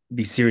gonna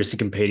be seriously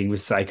competing with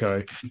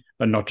Seiko,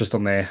 but not just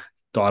on their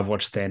dive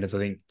watch standards. I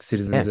think yeah.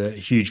 Citizen's a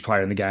huge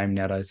player in the game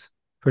nowadays.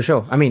 For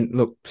sure. I mean,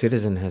 look,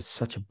 Citizen has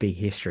such a big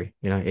history.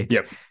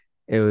 Yep.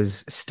 It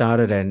was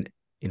started in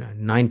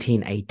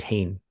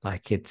 1918.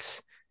 Like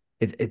it's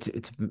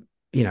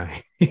you know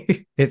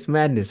it's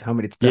madness how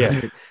many it's the Yeah.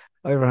 100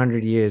 over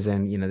 100 years,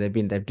 and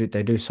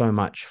they do so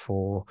much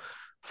for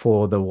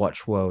the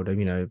watch world.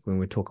 When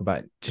we talk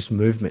about just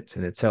movements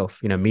in itself,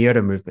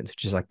 Miyoda movements,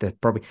 which is like the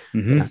probably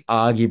Hmm.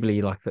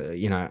 arguably like the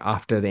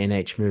after the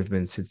NH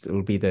movements,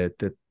 it'll be the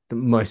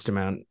most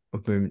amount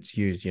of movements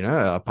used.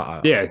 Yeah.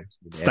 Yeah,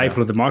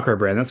 Staple of the micro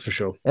brand, that's for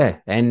sure. yeah,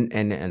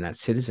 and that's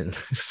Citizen.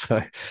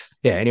 So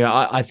yeah, anyway,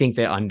 I think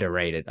they're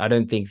underrated. I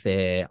don't think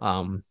they're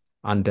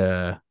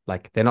under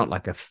like they're not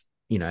like a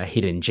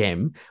hidden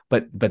gem,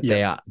 but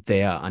Yep.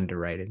 they are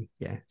underrated.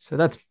 Yeah. So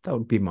that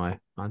would be my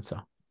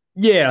answer.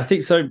 Yeah, I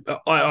think so.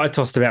 I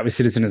tossed about with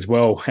Citizen as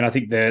well, and I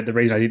think the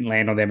reason I didn't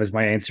land on them as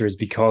my answer is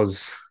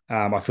because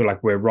I feel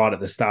like we're right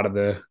at the start of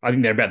the. I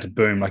think they're about to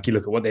boom. Like you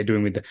look at what they're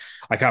doing with the.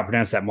 I can't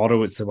pronounce that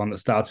model. It's the one that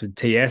starts with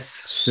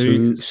TS.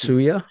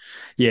 Suya.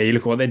 Yeah, you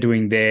look at what they're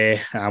doing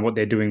there. What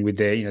they're doing with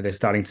their. They're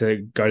starting to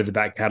go to the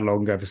back catalog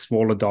and go for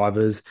smaller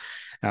divers.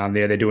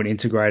 They're doing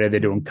integrated. They're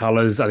doing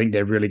colors. I think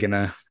they're really going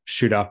to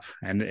shoot up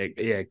and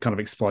yeah, kind of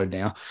explode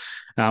now.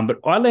 But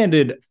I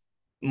landed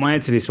my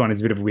answer to this one is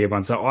a bit of a weird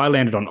one. So I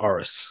landed on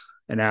Oris.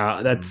 And now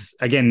Mm. that's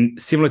again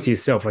similar to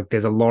yourself. Like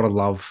there's a lot of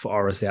love for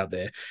Oris out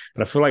there,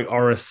 but I feel like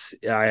Oris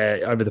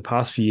over the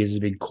past few years has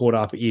been caught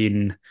up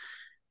in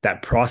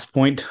that price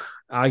point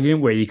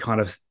argument where you kind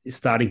of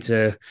starting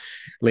to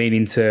lean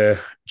into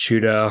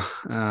Tudor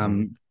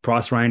Mm.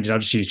 price range. And I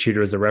just use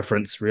Tudor as a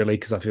reference really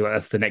because I feel like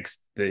that's the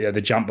next the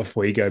jump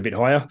before you go a bit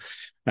higher.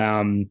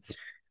 Um,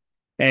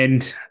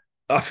 and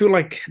I feel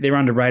like they're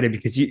underrated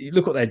because you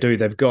look what they do.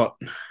 They've got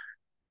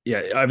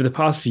over the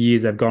past few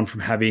years, they've gone from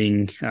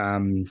having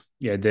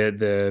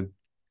the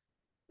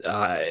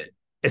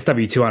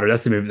SW200.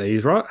 That's the movement they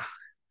use, right?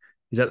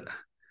 Is that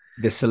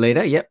The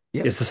Salida. Yep.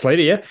 Yep. it's the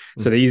Slater? Yeah.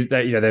 So Mm. they use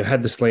that. They've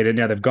had the Slater.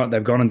 Now they've gone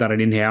and done it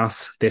in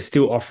house. They're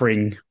still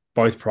offering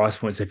both price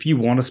points. So if you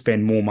want to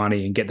spend more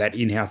money and get that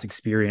in house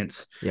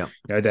experience, Yep.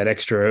 that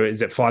extra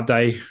is it 5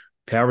 day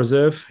power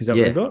reserve? Is that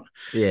what they've Yeah. got?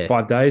 Yeah.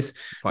 5 days.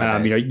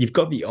 5 days. You've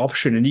got the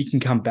option, and you can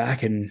come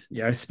back and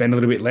spend a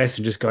little bit less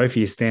and just go for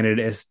your standard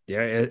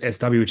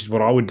SW, which is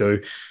what I would do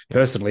Yep.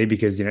 personally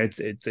because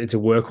it's a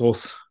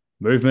workhorse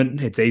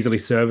movement. It's easily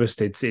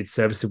serviced. It's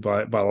serviced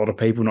by a lot of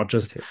people, not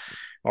just That's it.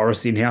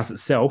 Oris in house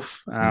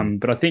itself. Mm.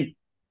 But I think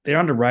they're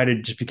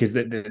underrated just because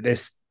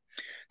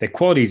their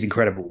quality is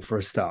incredible for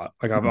a start.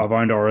 Like Mm. I've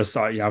owned Oris.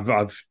 I've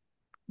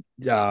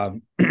uh,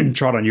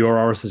 tried on your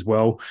Oris as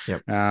well.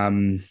 Yep.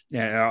 I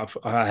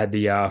had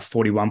the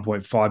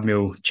 41.5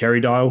 mil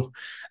cherry dial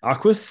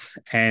Aquas,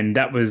 and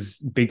that was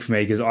big for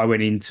me because I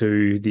went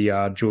into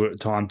the jewel at the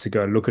time to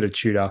go look at a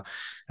Tudor.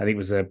 I think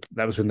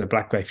that was when the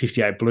Black Bay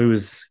 58 Blue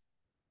was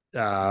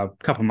a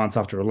couple of months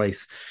after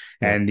release,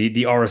 Yep. and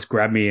the Oris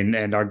grabbed me, and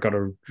I got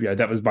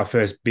that was my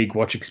first big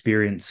watch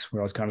experience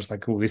where I was kind of just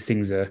like, oh, this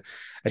thing's a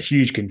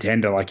huge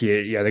contender. Like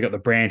they got the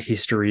brand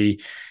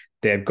history,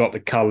 they've got the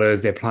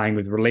colors, they're playing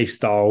with relief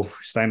style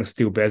stainless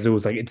steel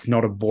bezels. Like it's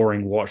not a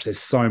boring watch. There's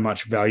so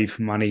much value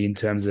for money in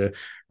terms of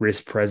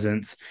wrist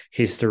presence,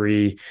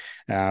 history,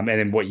 and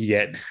then what you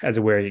get as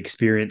a wearing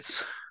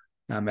experience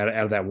out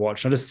of that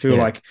watch. I just feel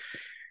Yeah. like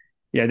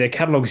their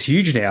catalog's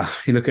huge now.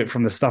 You look at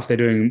from the stuff they're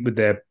doing with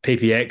their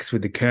PPX,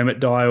 with the Kermit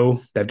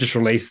dial. They've just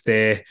released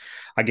their,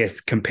 I guess,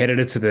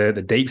 competitor to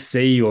the Deep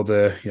Sea or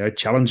the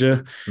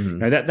Challenger.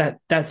 Mm.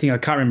 That thing I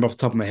can't remember off the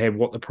top of my head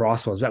what the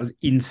price was. That was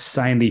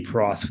insanely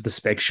priced with the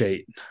spec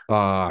sheet Oh,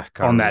 I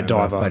can't on that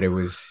remember, diver. but it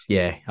was,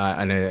 yeah,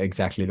 I know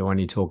exactly the one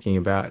you're talking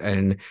about.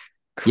 And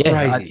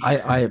yeah, Crazy.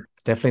 I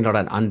definitely not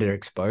an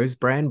underexposed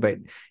brand, but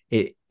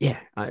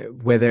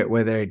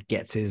whether it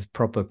gets his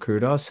proper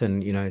kudos,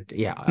 and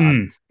yeah,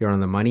 Mm, you're on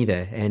the money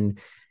there. And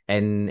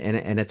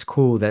it's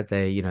cool that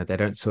they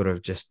don't sort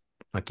of just,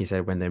 like you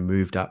said, when they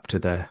moved up to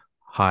the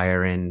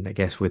higher end, I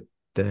guess with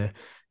the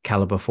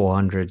caliber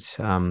 400s,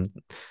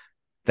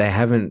 they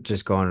haven't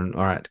just gone,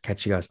 all right,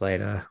 catch you guys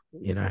later,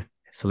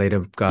 so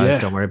later, guys, yeah.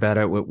 don't worry about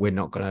it. We're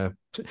not gonna.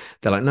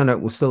 They're like, no,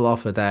 we'll still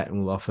offer that,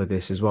 and we'll offer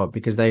this as well,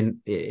 because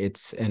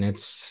it's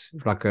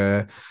like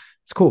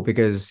it's cool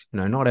because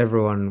not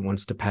everyone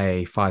wants to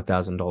pay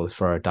 $5,000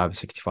 for a Diver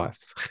 65.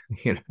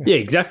 you know, Yeah,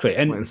 exactly.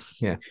 And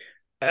yeah,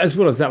 as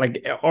well as that,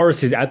 like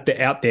Oris is out there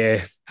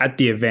at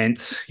the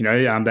events.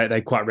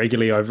 They quite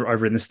regularly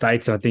over in the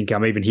States. I think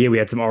even here we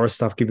had some Oris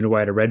stuff given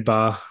away at a Red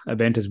Bar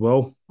event as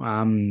well.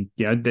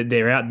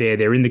 They're out there,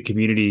 they're in the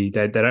community.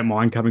 They don't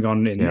mind coming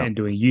on yeah, and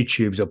doing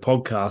YouTubes or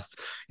podcasts.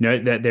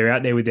 That they're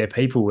out there with their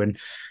people and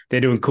they're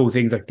doing cool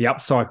things like the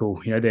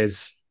upcycle.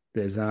 There's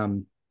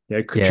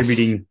yes,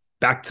 contributing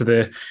back to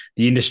the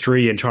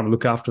industry and trying to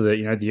look after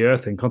the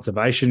earth and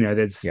conservation.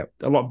 There's yep,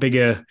 a lot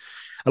bigger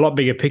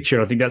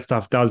picture. I think that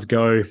stuff does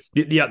go.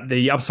 The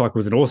upcycle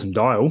is an awesome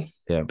dial,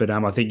 yeah, but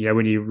I think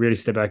when you really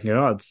step back and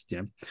go, oh, it's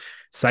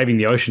saving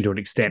the ocean to an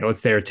extent, or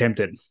it's their attempt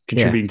at Yeah,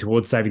 contributing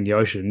towards saving the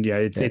ocean. Yeah,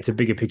 it's yeah, a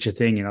bigger picture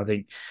thing, and I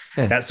think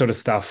yeah, that sort of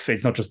stuff.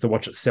 It's not just the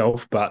watch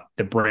itself, but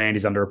the brand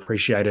is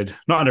underappreciated.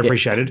 Not yeah,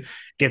 underappreciated,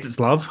 gets its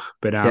love,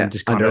 but yeah.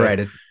 just kind of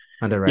Underrated,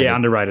 yeah, underrated.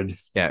 underrated.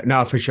 Yeah,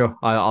 no, for sure.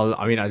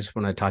 I mean, I just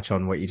want to touch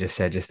on what you just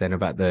said just then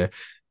about the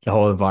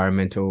whole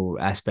environmental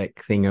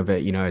aspect thing of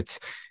it. It's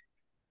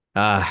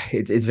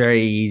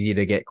very easy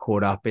to get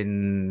caught up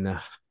in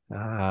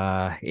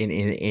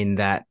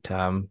that.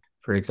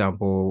 For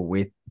example,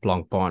 with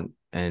Blancpain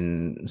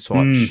and Mm,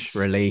 Swatch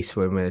release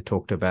when we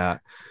talked about,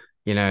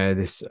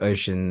 this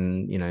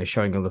ocean,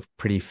 showing all the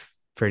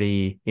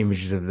pretty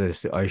images of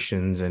this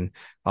oceans, and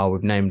oh,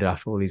 we've named it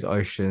after all these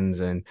oceans,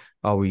 and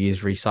oh, we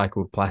use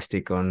recycled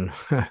plastic on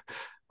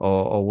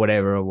or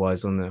whatever it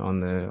was on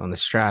the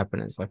strap,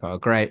 and it's like, oh,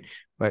 great.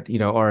 But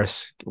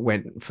Oris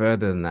went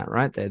further than that,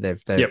 right?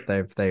 yep.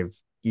 They've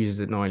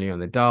used it not only on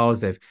the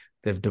dials,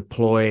 they've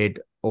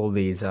deployed all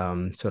these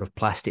sort of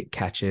plastic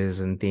catches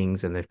and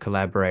things, and they've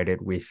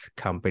collaborated with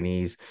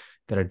companies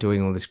that are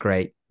doing all this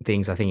great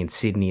things. I think in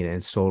Sydney they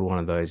installed one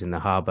of those in the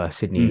harbour,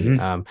 Sydney,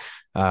 Hmm.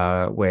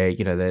 where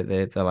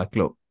they're like,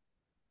 look,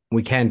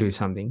 we can do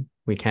something,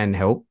 we can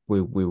help,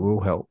 we will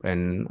help,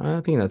 and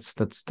I think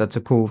that's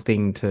a cool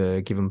thing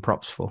to give them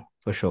props for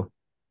sure.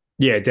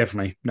 Yeah,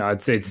 definitely. No,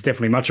 it's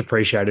definitely much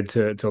appreciated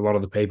to a lot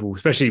of the people,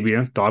 especially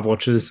dive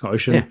watchers, Yeah,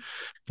 ocean.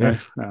 yeah,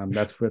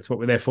 That's what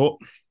we're there for.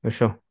 for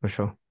sure, for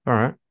sure. All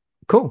right,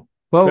 cool.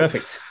 Well,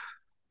 Perfect.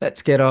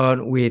 let's get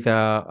on with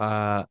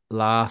our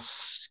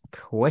last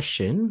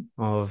question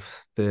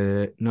of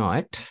the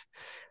night.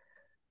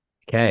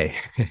 Okay.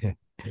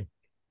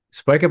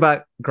 Spoke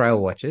about Grail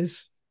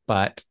watches,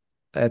 but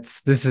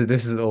this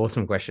is an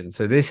awesome question.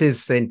 So this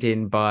is sent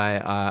in by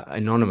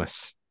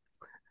Anonymous.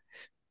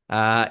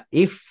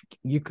 If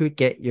you could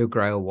get your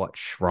Grail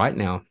watch right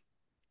now,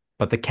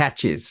 but the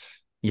catch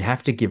is you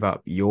have to give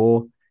up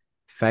your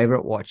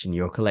favorite watch in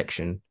your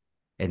collection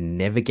and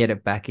never get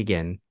it back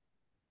again,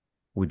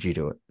 would you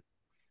do it?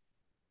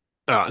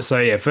 So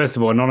yeah, first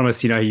of all,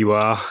 anonymous, you know who you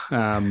are.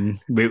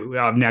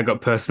 I've now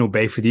got personal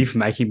beef with you for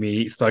making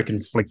me so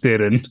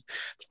conflicted and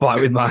fight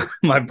with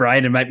my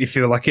brain and make me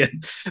feel like a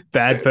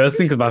bad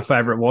person because my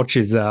favorite watch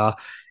is a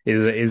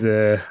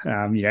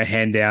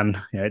hand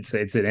down.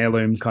 It's an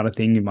heirloom kind of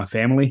thing in my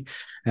family.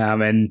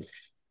 And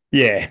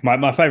yeah,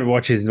 my favorite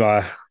watch is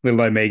my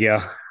little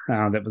Omega.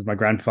 That was my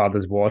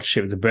grandfather's watch.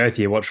 It was a birth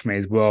year watch for me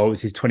as well. It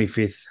was his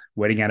 25th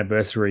wedding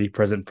anniversary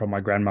present from my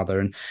grandmother,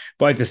 and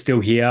both are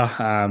still here.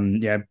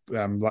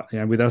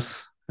 With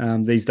us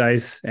these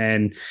days.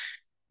 And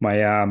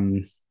my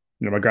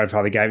my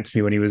grandfather gave it to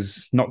me when he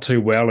was not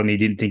too well, and he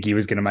didn't think he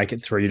was going to make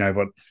it through. You know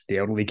what the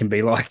elderly can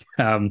be like.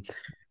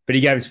 But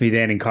he gave it to me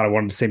then, and kind of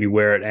wanted to see me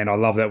wear it, and I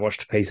love that watch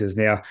to pieces.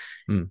 Now,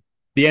 Mm,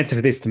 the answer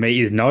for this to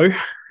me is no.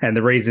 And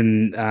the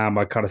reason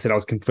I kind of said I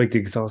was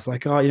conflicted because I was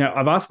like, oh,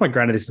 I've asked my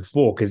granddad this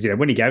before because,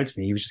 when he gave it to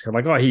me, he was just kind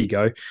of like, oh, here you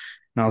go. And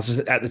I was just,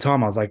 at the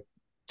time, I was like,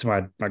 to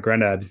my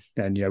granddad,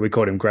 and, we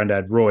called him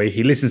Granddad Roy.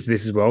 He listens to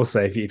this as well.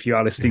 So if you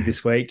are listening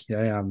this week,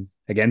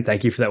 again,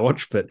 thank you for that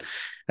watch,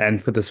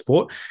 and for the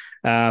support.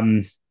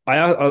 I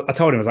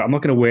told him, I was like, I'm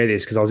not going to wear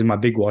this because I was in my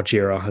big watch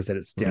era. I said,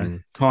 it's,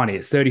 mm, tiny.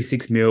 It's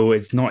 36 mil.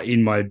 It's not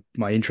in my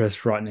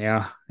interest right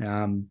now.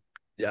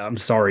 Yeah, I'm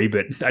sorry,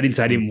 but I didn't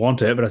say I mm, didn't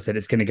want it, but I said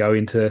it's going to go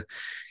into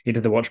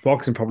the watch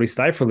box and probably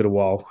stay for a little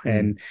while. mm.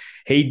 And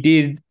he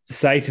did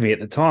say to me at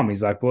the time,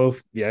 he's like, well,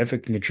 if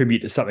it can contribute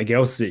to something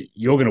else that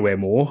you're going to wear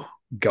more,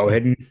 go Yeah,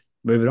 ahead and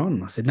move it on.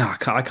 And I said, no,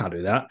 I can't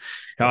do that.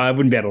 yeah, I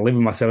wouldn't be able to live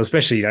with myself,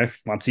 especially,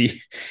 once if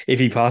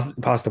he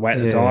passed away at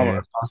the time yeah, or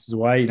of passes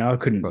away, I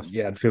couldn't, course.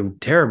 yeah, I'd feel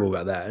terrible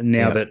about that. And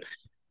now Yeah, that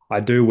I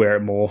do wear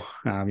it more,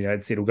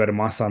 it'll go to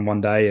my son one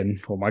day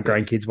or my yeah,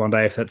 grandkids one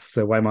day if that's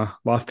the way my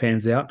life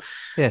pans out.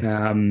 yeah,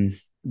 Um,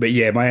 but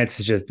yeah, my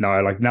answer is just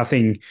no. Like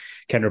nothing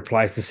can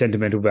replace the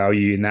sentimental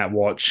value in that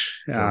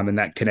watch, sure. and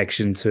that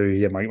connection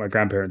to my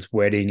grandparents'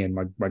 wedding and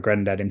my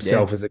granddad Yeah.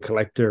 himself as a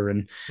collector,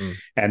 and Mm,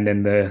 and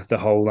then the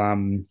whole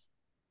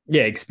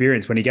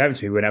experience when he gave it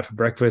to me. We went out for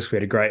breakfast. We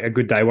had a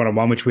good day one on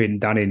one, which we hadn't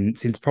done in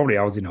since probably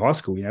I was in high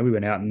school. We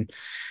went out and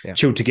yeah,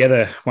 chilled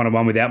together one on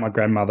one without my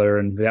grandmother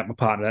and without my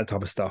partner, that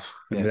type of stuff,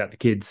 and yeah, without the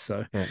kids.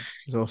 So yeah.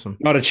 It's awesome.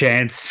 not a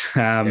chance.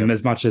 Yep.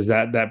 As much as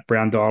that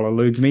brown dial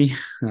eludes me,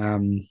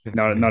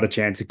 not a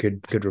chance it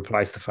could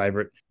replace the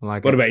favorite. I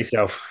like What it. about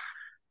yourself?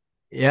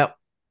 Yep.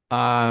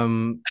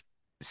 Um,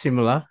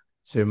 Similar.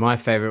 So my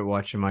favorite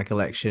watch in my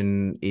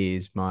collection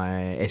is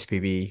my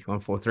SPB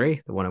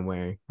 143, the one I'm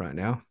wearing right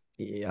now.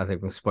 Yeah, I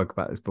think we spoke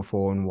about this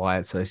before and why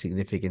it's so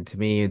significant to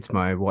me. It's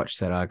my watch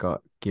that I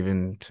got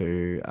given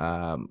to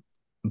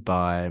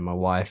by my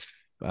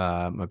wife,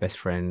 my best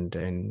friend,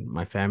 and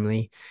my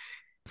family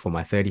for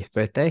my 30th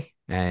birthday.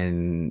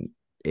 And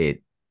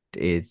it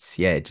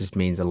just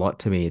means a lot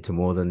to me. It's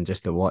more than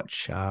just a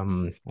watch.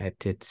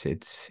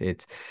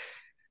 It's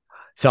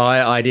so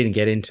I didn't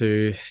get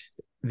into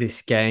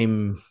this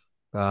game,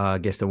 I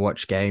guess the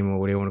watch game or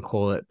what do you want to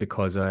call it,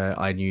 because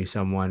I knew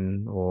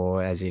someone,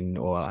 or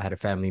I had a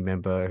family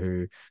member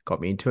who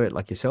got me into it,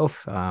 like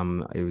yourself.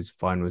 It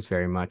was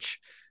very much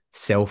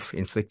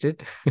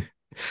self-inflicted.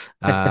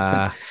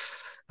 uh,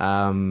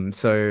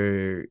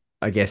 so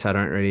I guess I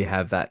don't really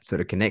have that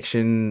sort of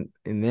connection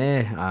in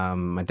there.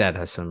 My dad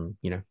has some,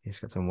 he's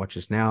got some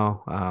watches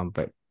now,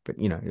 but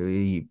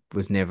he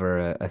was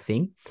never a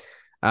thing.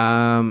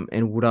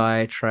 And would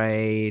I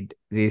trade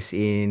this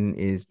in?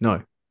 Is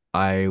no,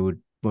 I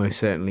would most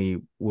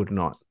certainly would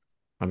not.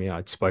 I mean,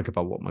 I spoke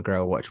about what my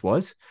Grail watch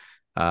was,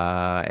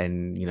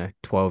 and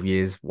 12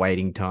 years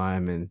waiting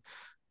time and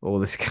all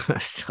this kind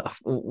of stuff,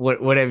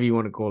 whatever you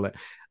want to call it.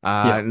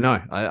 Yeah, No,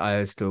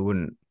 I still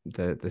wouldn't.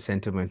 The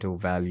sentimental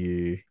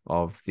value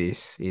of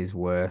this is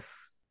worth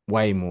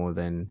way more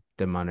than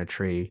the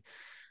monetary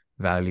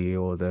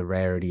value or the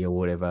rarity or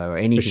whatever or for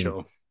anything.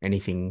 sure.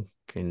 Anything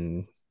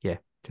can, yeah,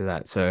 to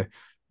that. So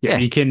Yeah, yeah,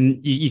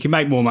 you can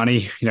make more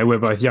money. We're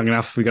both young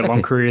enough. We've got long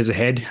exactly, careers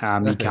ahead. You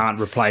exactly.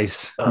 can't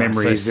replace Oh, it's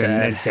so memories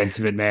sad. and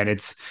sentiment, man.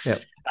 It's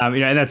Yep.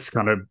 and that's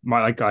kind of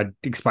like I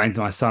explained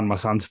to my son. My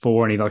son's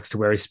 4, and he likes to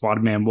wear his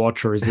Spider-Man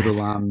watch or his little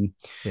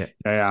Yeah.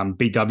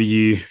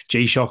 BW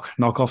G-Shock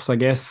knockoffs, I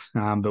guess.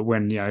 But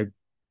when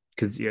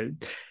because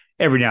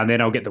every now and then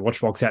I'll get the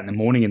watch box out in the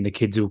morning, and the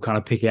kids will kind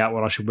of pick out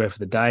what I should wear for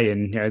the day.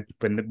 And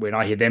when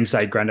I hear them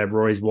say Grandad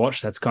Roy's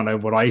watch, that's kind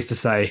of what I used to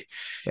say.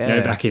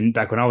 Yeah.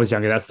 Back when I was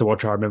younger, that's the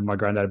watch I remember my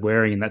granddad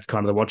wearing, and that's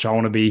kind of the watch I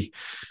want to be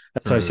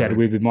associated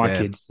Remember. with my Yeah.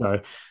 kids. So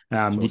It's you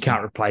awesome.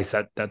 can't replace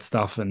that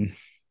stuff, and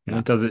No.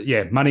 it doesn't.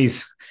 Yeah, money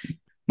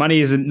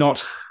isn't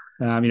not.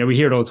 We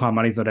hear it all the time.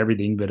 Money's not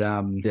everything, but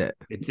Yeah.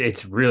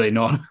 it's really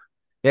not.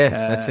 Yeah,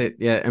 that's Uh, it.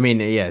 Yeah. I mean,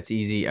 yeah, it's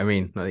easy. I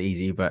mean, not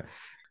easy, but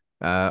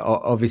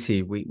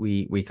obviously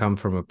we come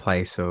from a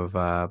place of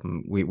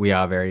we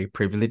are very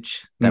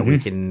privileged that we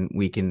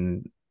mhm.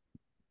 can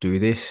do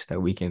this,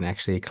 that we can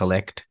actually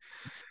collect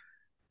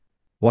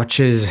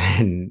watches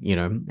and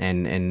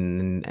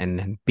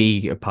and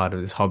be a part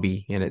of this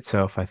hobby in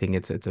itself. I think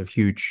it's a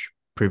huge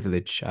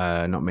privilege.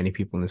 Not many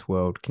people in this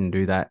world can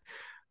do that.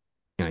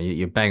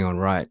 You're bang on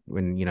right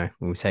when when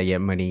we say, yeah,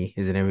 money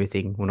isn't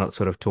everything. We're not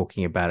sort of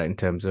talking about it in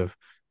terms of,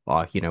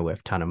 oh, we have a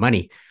ton of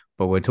money,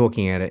 but we're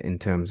talking at it in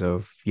terms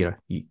of,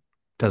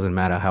 doesn't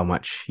matter how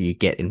much you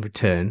get in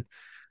return,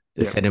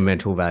 the Yeah,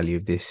 sentimental value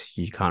of this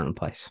you can't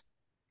replace.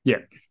 yeah,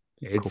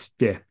 Cool. it's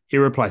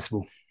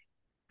irreplaceable.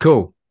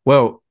 Cool.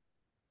 Well,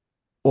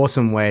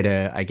 awesome way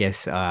to, I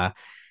guess,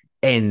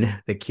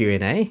 end the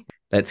Q&A.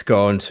 Let's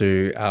go on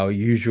to our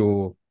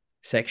usual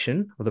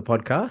section of the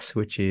podcast,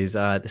 which is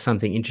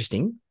something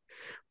interesting.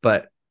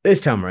 But this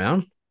time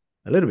around,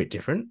 a little bit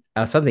different.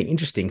 Our something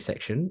interesting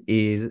section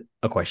is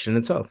a question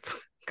itself,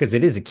 because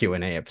it is a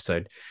Q&A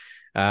episode.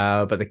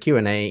 But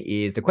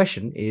the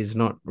question is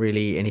not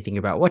really anything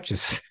about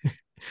watches.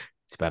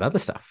 It's about other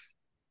stuff.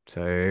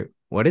 So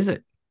what is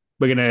it?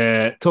 We're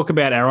gonna talk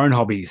about our own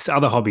hobbies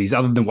other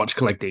than watch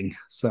collecting.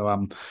 So I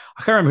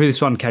can't remember who this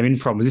one came in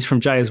from. Was this from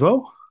Jay as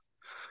well?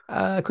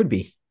 Could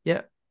be.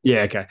 Yeah.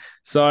 Yeah, okay.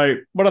 So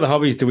what other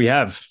hobbies do we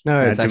have?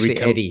 No, it's Do we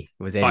actually Eddie.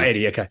 It was Oh, Eddie.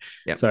 Eddie, okay.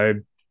 Yep. So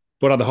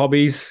what other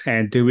hobbies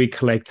and do we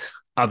collect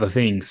other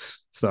things?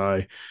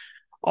 So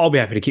I'll be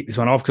happy to kick this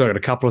one off because I've got a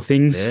couple of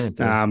things. Yeah,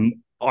 do.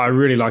 I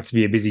really like to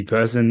be a busy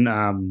person.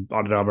 I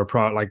don't know,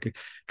 try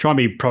and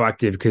be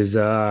proactive because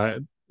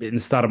in the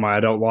start of my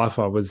adult life,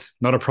 I was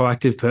not a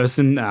proactive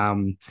person.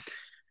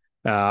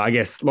 I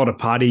guess a lot of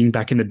partying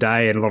back in the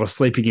day and a lot of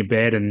sleeping in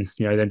bed, and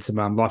then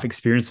some life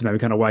experience, and maybe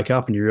kind of wake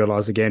up and you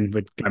realize again,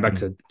 we're going back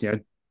Mm,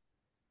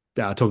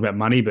 to talking about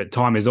money, but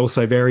time is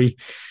also very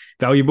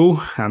valuable.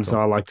 So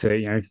sure. I like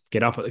to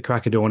get up at the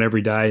crack of dawn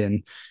every day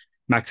and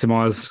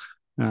maximize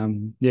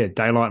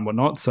daylight and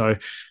whatnot. So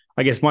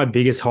I guess my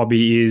biggest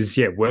hobby is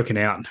working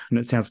out, and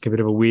it sounds like a bit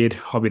of a weird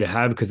hobby to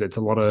have because it's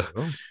a lot of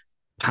Cool.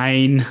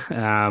 pain.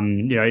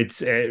 It's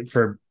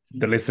for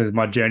the listeners,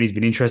 my journey's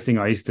been interesting.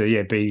 I used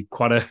to be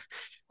quite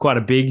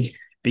a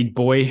big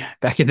boy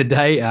back in the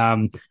day.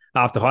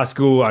 After high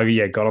school,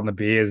 I got on the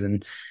beers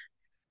and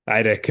I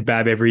ate a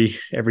kebab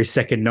every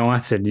second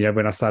night. And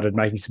when I started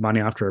making some money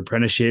after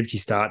apprenticeships, you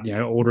start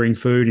ordering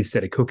food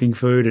instead of cooking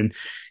food, and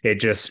it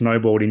just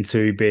snowballed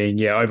into being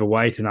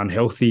overweight and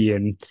unhealthy.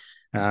 And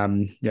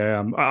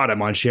I don't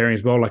mind sharing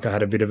as well. Like I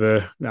had a bit of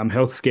a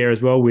health scare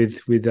as well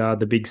with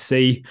the big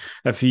C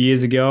a few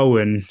years ago,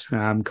 and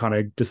kind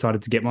of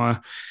decided to get my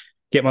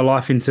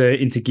life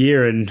into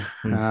gear. And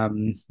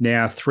Mm.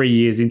 now 3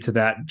 years into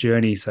that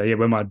journey. So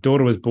when my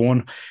daughter was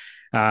born,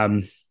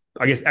 um,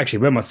 I guess actually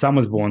when my son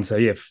was born, so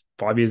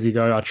 5 years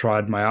ago, I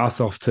tried my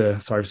ass off to,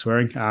 sorry for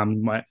swearing,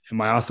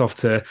 my ass off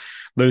to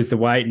lose the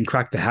weight and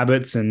crack the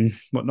habits and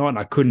whatnot, and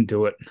I couldn't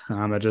do it.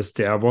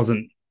 I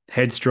wasn't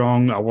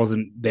headstrong, I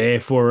wasn't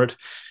there for it,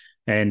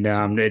 and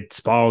it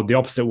spiraled the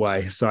opposite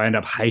way. So I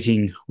ended up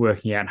hating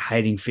working out and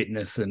hating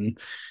fitness, and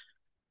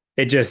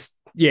it just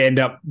end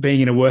up being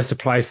in a worse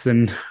place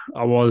than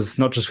I was,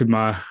 not just with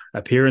my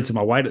appearance and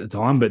my weight at the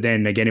time, but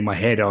then again in my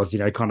head, I was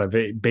kind of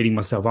beating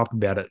myself up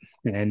about it.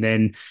 And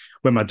then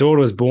when my daughter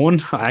was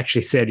born, I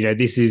actually said,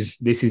 this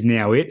is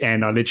now it.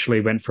 And I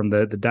literally went from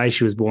the day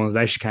she was born, the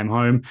day she came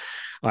home,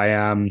 I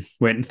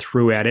went and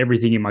threw out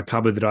everything in my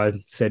cupboard that I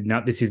said,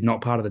 no, this is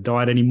not part of the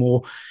diet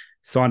anymore.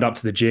 signed up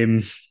to the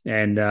gym,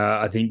 and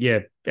I think yeah,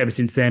 ever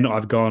since then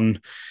I've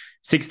gone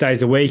 6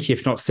 days a week,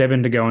 if not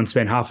seven, to go and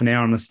spend half an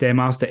hour on the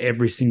stairmaster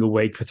every single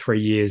week for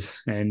 3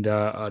 years, and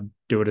I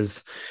do it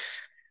as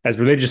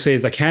religiously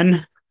as I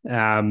can.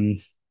 Um,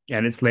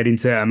 and it's led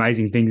into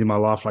amazing things in my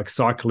life, like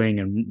cycling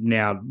and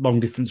now long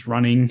distance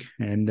running.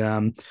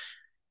 And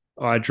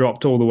I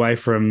dropped all the way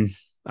from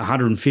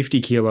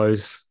 150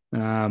 kilos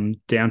down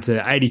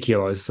to 80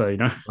 kilos. So,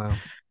 Wow.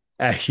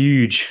 a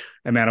huge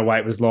amount of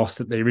weight was lost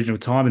at the original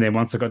time. And then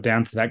once I got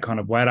down to that kind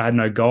of weight, I had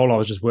no goal. I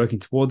was just working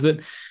towards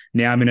it.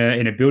 Now I'm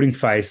in a building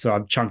phase. So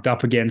I've chunked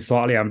up again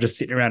slightly. I'm just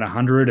sitting around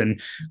 100,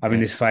 and I'm in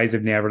Yeah. this phase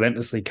of now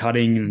relentlessly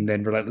cutting and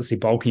then relentlessly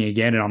bulking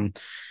again. And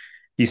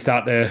you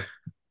start to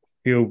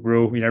feel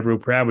real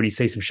proud when you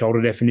see some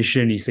shoulder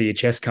definition, you see your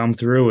chest come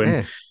through. And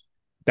Yeah.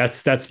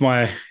 that's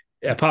my,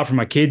 apart from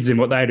my kids and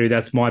what they do,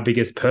 that's my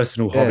biggest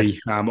personal Yeah. hobby.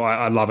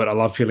 I love it. I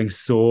love feeling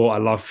sore. I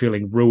love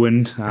feeling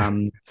ruined.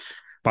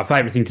 My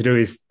favorite thing to do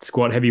is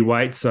squat heavy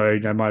weights. So,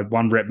 my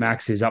one rep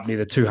max is up near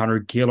the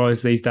 200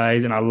 kilos these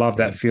days. And I love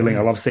There that you feeling. I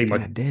go. love seeing my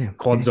God damn.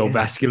 quads all Okay.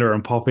 vascular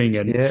and popping.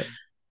 And Yeah.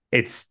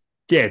 it's,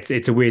 yeah,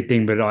 it's a weird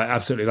thing, but I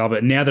absolutely love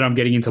it. Now that I'm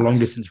getting into long Nice.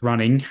 distance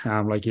running,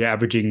 like,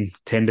 averaging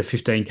 10 to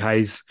 15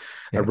 Ks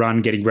a Yeah.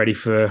 run, getting ready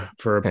for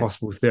a Yeah.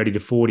 possible 30 to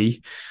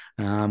 40.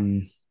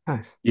 Um,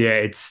 Nice.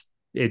 yeah,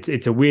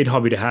 it's a weird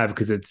hobby to have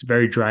because it's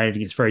very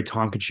draining, it's very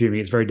time consuming,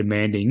 it's very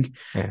demanding,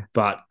 Yeah.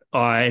 but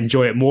I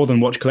enjoy it more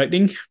than watch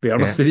collecting. To be Yeah.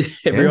 honest with you,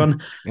 Yeah.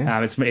 everyone,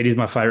 Yeah. it is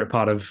my favorite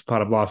part of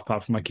life,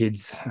 apart from my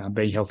kids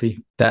being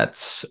healthy.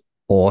 That's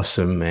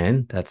awesome,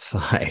 man. That's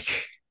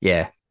like,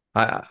 yeah.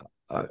 I,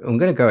 I'm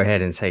gonna go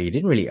ahead and say you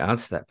didn't really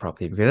answer that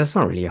properly because that's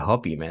not really a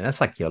hobby, man.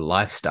 That's like your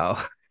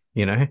lifestyle,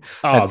 you know?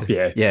 Oh That's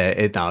yeah,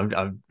 yeah,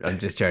 no, I'm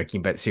just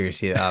joking, but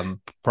seriously,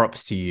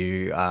 props to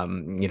you.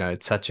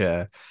 It's such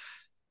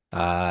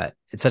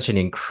an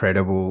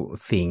incredible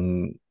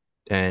thing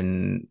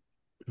and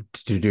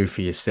to do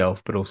for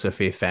yourself, but also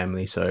for your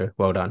family. So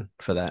well done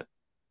for that.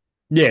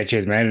 yeah.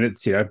 Cheers, man. And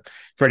it's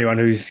for anyone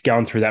who's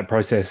going through that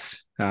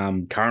process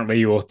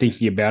currently or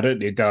thinking about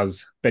it, it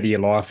does better your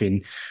life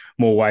in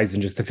more ways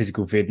than just the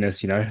physical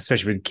fitness.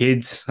 Especially with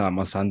kids.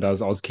 My son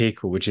does Oz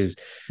kick, which is,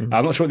 Mhm.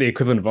 I'm not sure what the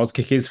equivalent of Oz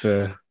kick is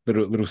for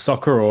little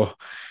soccer or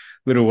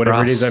little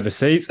whatever it is Grass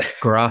overseas.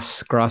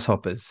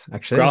 grasshoppers,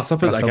 actually.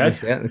 Grasshoppers, okay.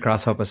 Grasshoppers, yeah,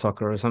 grasshopper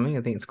soccer or something,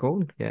 I think it's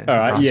called. Yeah, All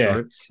right, yeah.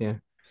 grassroots, yeah.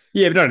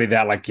 Yeah, but not only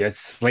that, like, yeah,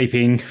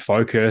 sleeping,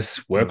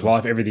 focus, work Mm.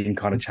 life, everything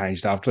kind of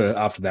changed after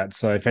that.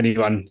 So if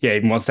anyone, yeah,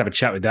 even wants to have a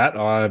chat with that,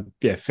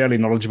 yeah, fairly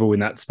knowledgeable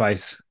in that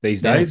space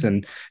these Yeah, days,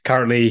 and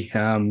currently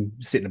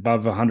sitting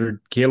above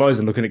 100 kilos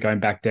and looking at going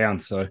back down.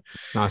 So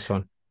nice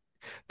one.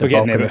 The we're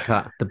getting bulk there, and the but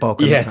cut, the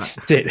bulk and the yeah, cut.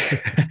 it's it.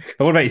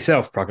 What about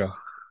yourself, Proctor?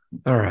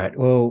 All right.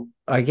 Well,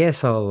 I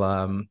guess I'll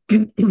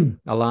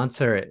I'll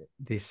answer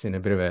this in a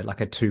bit of a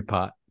like a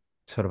two-part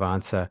sort of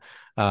answer.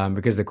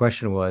 Because the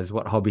question was,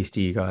 what hobbies do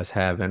you guys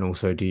have, and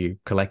also do you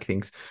collect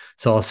things?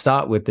 So I'll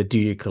start with the do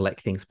you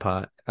collect things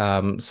part.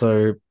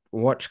 So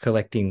watch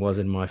collecting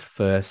wasn't my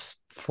first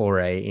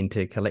foray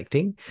into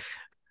collecting.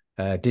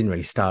 Didn't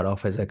really start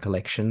off as a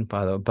collection,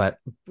 by the way, but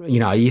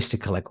I used to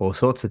collect all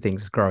sorts of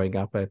things growing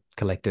up. I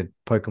collected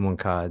Pokemon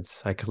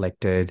cards. I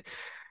collected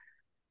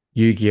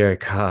Yu-Gi-Oh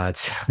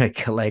cards. I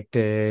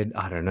collected,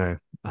 I don't know,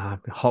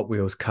 Hot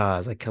Wheels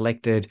cars. I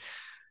collected,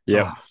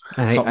 Yep, oh,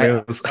 and Hot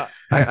Wheels.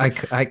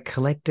 I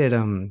collected,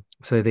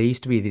 so there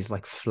used to be these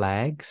like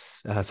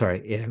flags,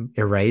 sorry,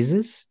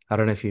 erasers. I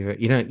don't know if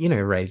you know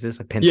erasers,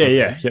 like Yeah, pencil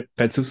yeah, eraser, yep,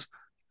 pencils.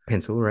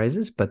 pencil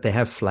erasers, but they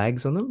have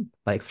flags on them,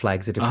 like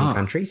flags of different Ah,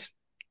 countries.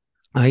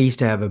 I used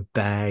to have a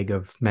bag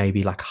of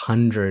maybe like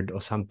 100 or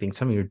something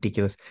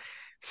ridiculous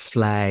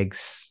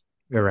flags,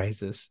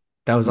 erasers.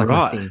 That was like my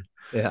right. thing.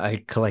 Yeah,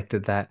 I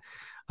collected that.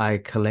 I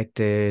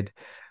collected,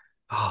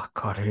 oh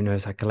God, who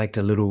knows? I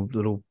collected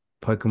little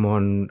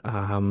Pokemon,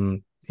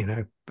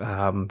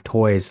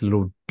 toys,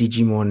 little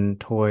Digimon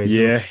toys,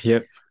 little Yeah,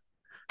 yep.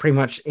 pretty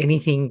much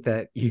anything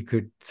that you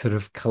could sort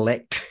of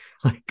collect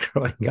like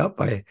growing up.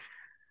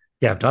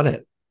 Yeah, I've done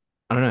it.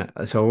 I don't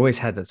know. So I always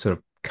had that sort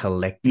of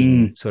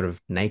collecting Mm. sort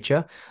of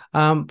nature.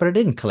 But I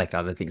didn't collect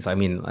other things. I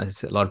mean, a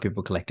lot of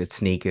people collected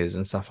sneakers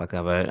and stuff like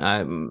that. But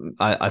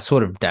I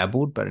sort of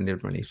dabbled, but I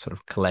didn't really sort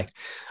of collect.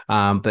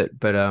 But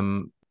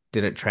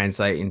did it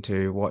translate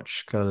into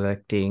watch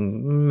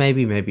collecting?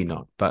 Maybe, maybe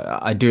not. But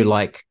I do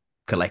like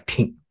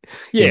collecting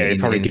Yeah, in it in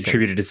probably in a sense.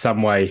 contributed to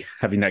some way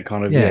having that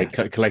kind of Yeah,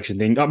 collection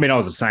thing. I mean, I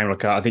was the same.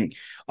 Like, I think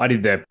I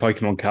did the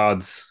Pokemon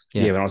cards,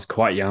 yeah. when I was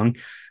quite young.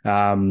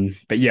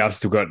 But yeah, I've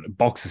still got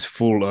boxes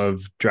full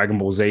of Dragon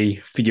Ball Z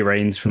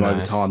figurines from over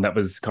Nice. time. That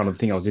was kind of the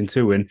thing I was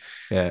into. And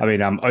Yeah. I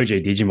mean, OG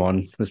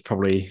Digimon was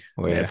probably,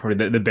 Oh yeah, yeah.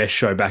 probably the best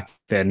show back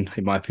then,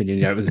 in my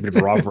opinion. It was a bit of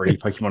a rivalry,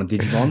 Pokemon and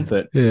Digimon,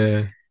 but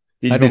Yeah.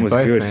 I Digimon did was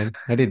both, good. man.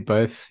 I did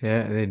both.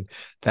 Yeah, I did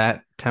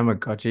that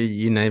Tamagotchi,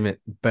 you name it,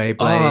 Oh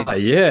Beyblades.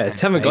 yeah, I had Bey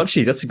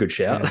Tamagotchi. That's a good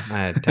shout. Yeah, I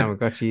had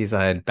Tamagotchis.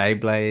 I had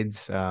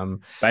Beyblades.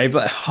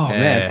 Beyblade. Oh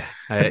man,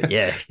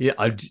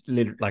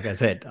 Like I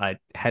said, I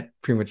had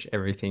pretty much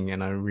everything,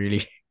 and I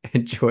really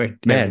enjoyed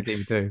man.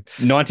 everything too.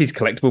 90s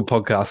collectible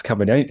podcast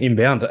coming in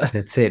inbound.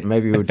 That's it.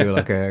 Maybe we'll do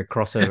like a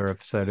crossover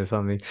episode or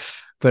something.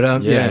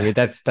 But Yeah.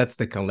 that's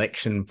the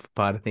collection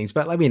part of things.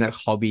 But I mean, like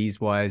hobbies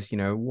wise,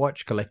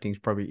 watch collecting is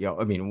probably,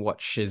 I mean,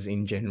 watches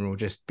in general,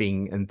 just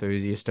being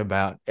enthusiast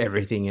about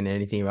everything and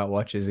anything about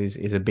watches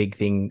is a big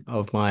thing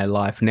of my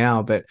life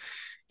now. But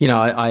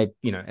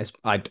as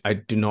I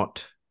do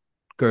not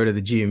go to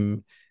the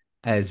gym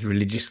as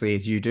religiously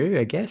as you do,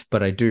 I guess,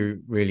 but I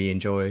do really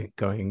enjoy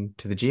going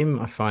to the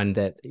gym. I find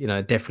that,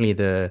 definitely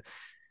the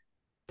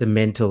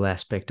mental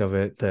aspect of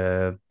it,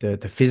 the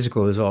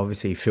physical is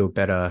obviously feel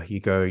better. You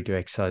go, you do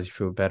exercise, you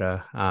feel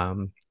better.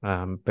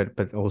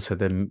 But also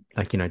the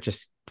like,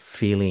 just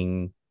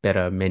feeling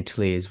better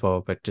mentally as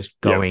well, but just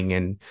Yep. going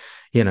and,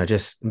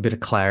 just a bit of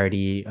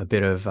clarity, a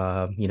bit of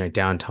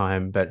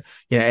downtime. But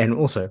yeah, and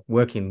also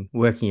working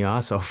your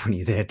ass off when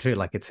you're there too.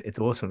 Like it's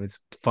awesome. It's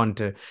fun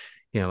to,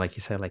 like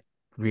you said, like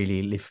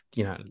really lift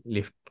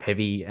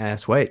heavy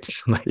ass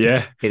weights. Like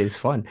Yeah. it is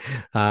fun.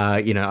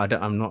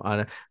 I'm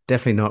not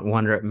definitely not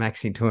one rep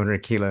maxing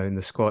 200 kilo in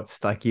the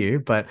squats like you,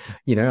 but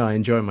I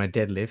enjoy my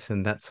deadlifts,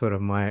 and that's sort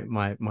of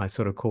my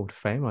sort of call to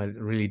fame. I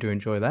really do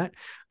enjoy that.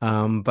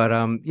 But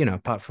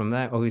apart from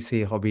that,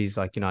 obviously hobbies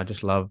like, I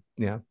just love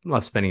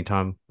spending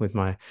time with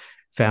my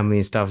family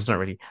and stuff. It's not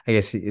really, I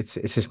guess it's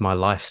just my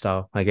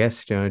lifestyle, I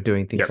guess,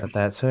 doing things Yep. like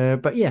that. So,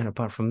 but yeah, and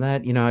apart from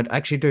that,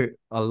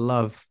 I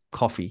love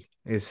coffee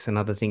is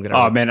another thing that I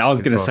Oh really man, I was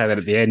as going to well. say that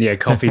at the end. Yeah,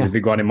 coffee's a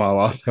big one in my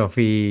life.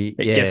 Coffee,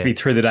 It gets yeah, me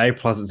through the day.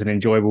 Plus, it's an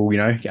enjoyable,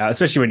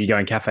 especially when you're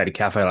going cafe to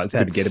cafe. Like it's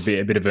good to get that's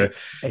a bit of a,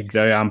 ex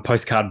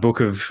postcard book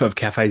of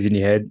cafes in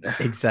your head.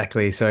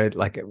 exactly. So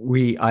like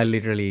I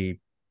literally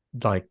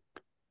like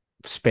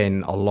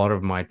spend a lot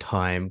of my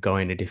time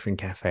going to different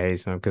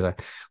cafes because I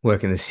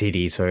work in the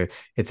city, so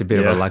it's a bit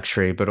of a Yeah,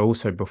 luxury. But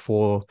also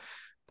before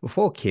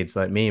kids,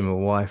 like me and my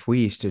wife, we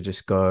used to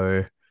just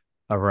go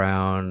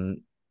around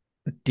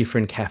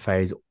different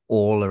cafes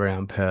all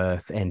around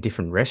Perth and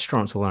different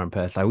restaurants all around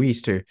Perth. We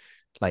used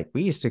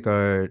to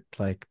go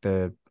like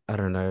I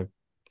don't know,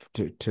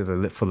 to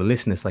the for the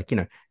listeners, like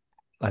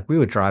like we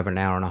would drive an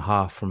hour and a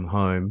half from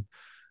home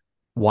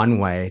one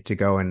way to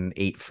go and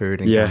eat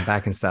food and come yeah,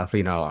 back and stuff,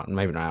 maybe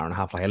an hour and a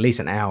half, like at least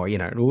an hour,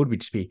 it would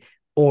just be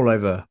all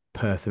over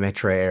Perth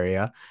metro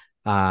area,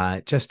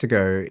 just to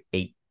go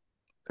eat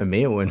a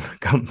meal and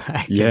come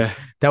back. And yeah,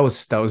 that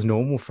was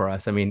normal for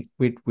us. I mean,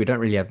 we don't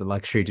really have the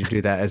luxury to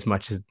do that as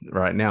much as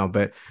right now,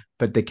 but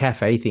the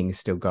cafe thing is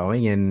still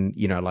going. And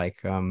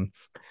like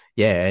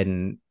yeah,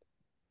 and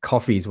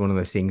coffee is one of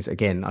those things.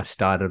 Again, I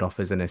started off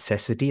as a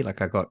necessity.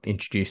 Like I got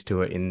introduced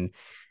to it in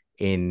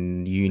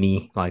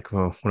uni. Like,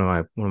 well, one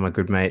of my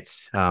good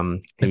mates,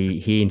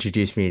 he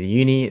introduced me to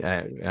uni,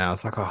 and I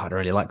was like, oh, I don't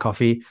really like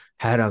coffee.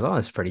 Had I was, oh,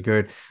 that's pretty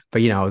good.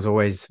 But I was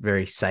always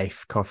very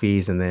safe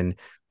coffees, and then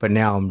but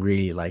now I'm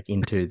really like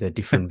into the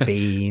different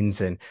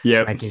beans and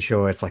yep, making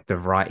sure it's like the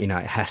right, it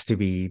has to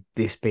be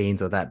this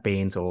beans or that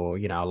beans, or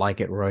I like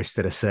it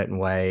roasted a certain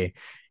way.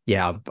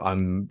 Yeah,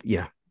 I'm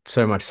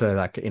so much so,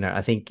 like,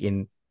 I think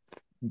in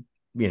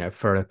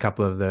for a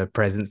couple of the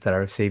presents that I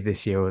received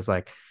this year was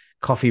like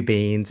coffee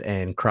beans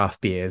and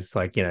craft beers.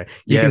 Like, you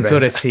yeah, can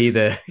sort man. of see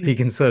the you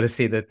can sort of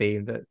see the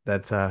theme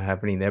that's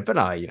happening there. But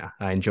I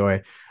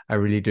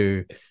really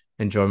do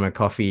enjoy my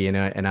coffee, and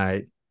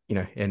I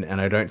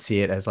don't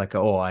see it as like,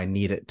 oh, I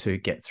need it to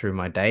get through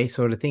my day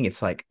sort of thing.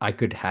 It's like I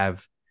could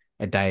have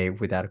a day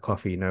without a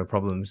coffee, no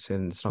problems,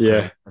 and it's not going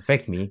Yeah, to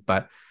affect me.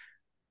 But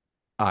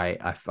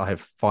I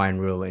find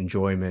real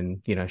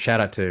enjoyment.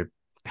 Shout out to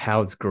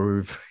Howard's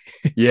Groove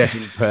yeah.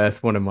 in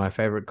Perth, one of my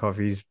favorite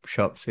coffees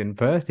shops in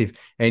Perth. If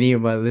any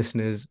of my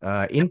listeners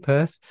are in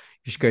Perth,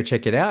 you should go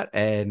check it out.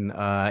 And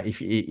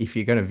if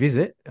you're going to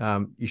visit,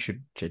 you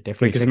should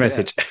definitely Flick us a check it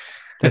out. message.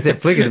 That's it.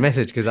 Flick us a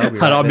message because I'll be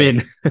And right I'm there.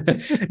 in.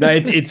 No,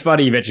 it's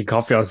funny you mentioned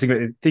coffee. I was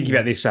thinking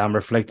about Mm, this,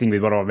 reflecting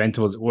with one of my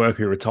mentors at work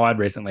who retired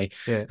recently.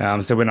 yeah,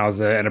 So when I was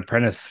an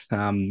apprentice,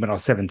 when I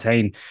was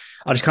 17,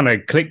 I just kind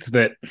of clicked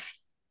that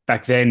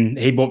back then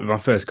he bought me my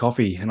first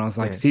coffee. And I was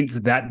like, yeah, since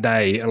that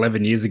day,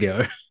 11 years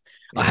ago,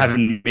 I yeah.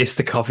 haven't missed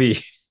a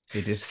coffee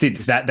You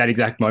since just that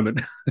exact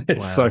moment.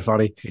 It's so wow.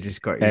 funny. You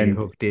just got you And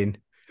hooked in.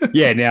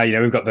 yeah, now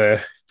we've got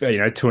the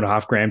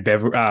 2.5 gram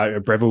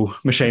Breville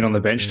machine on the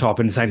bench Yeah, top,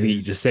 and the same thing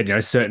you jeez. just said.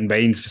 Certain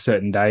beans for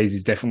certain days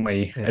is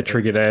definitely Yeah, a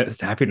trigger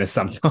to happiness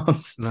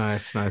sometimes.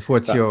 nice, nice.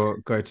 What's But your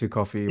go-to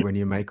coffee when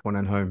you make one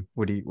at home?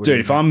 What do dude, you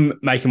if make? I'm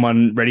making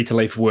one ready to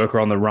leave for work or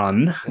on the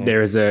run, Yeah.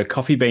 there is a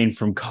coffee bean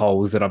from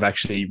Coles that I've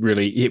actually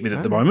really hit with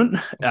at the Oh, moment,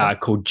 okay.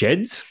 called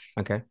Jed's.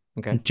 Okay.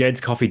 Okay. Jed's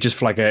coffee, just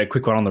for like a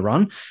quick one on the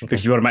run. But Okay.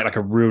 if you want to make like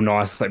a real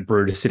nice like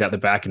brew to sit out the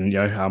back and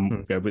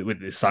Hmm. with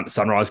the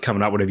sunrise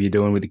coming up, whatever you're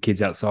doing with the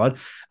kids outside,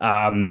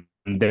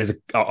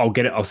 I'll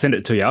get it. I'll send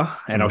it to you,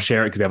 and I'll Mm.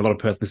 share it because we have a lot of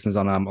Perth listeners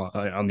on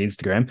the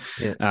Instagram.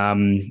 Yeah.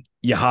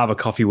 Yahava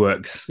Coffee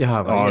Works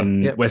Java. Yeah.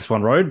 on Yep. West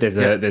One Road.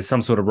 Yep. There's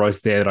some sort of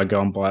roast there that I go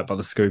and buy it by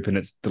the scoop, and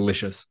it's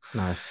delicious,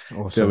 Nice.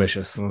 Awesome.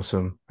 delicious.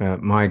 Awesome.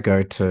 My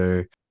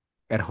go-to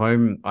at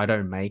home, I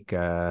don't make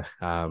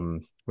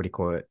what do you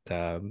call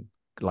it?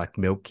 Like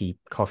milky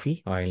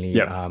coffee. I only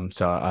Yep,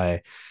 so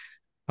I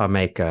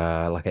make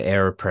like an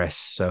AeroPress,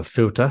 so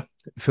filter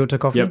yep,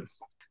 coffee.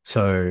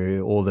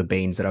 So all the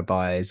beans that I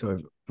buy is sort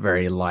of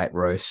very light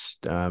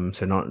roast.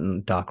 So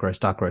not dark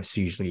roast. Dark roast is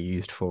usually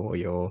used for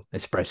your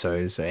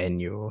espressos and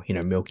your,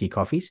 milky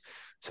coffees.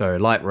 So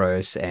light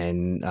roast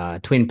and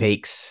Twin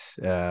Peaks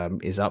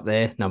is up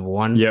there, number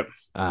one. yep.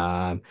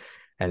 Um,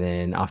 and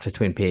then after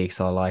Twin Peaks,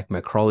 I like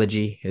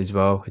Macrology as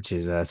well, which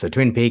is so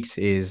Twin Peaks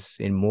is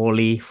in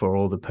Morley for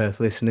all the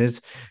Perth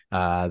listeners.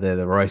 They're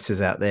the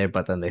roasters out there,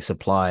 but then they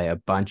supply a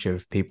bunch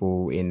of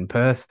people in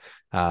Perth.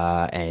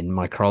 And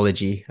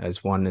Micrology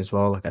as one as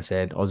well. Like I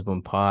said,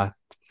 Osborne Park,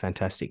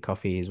 fantastic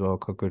coffee as well.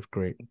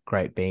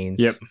 Great beans,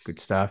 Yep. good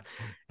stuff.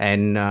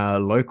 And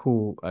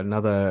local, a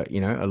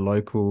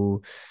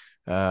local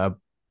uh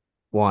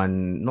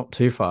one not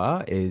too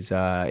far is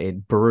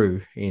it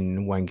Brew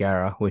in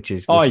Wangara, Oh which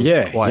is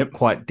yeah, quite yep,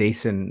 quite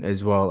decent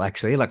as well,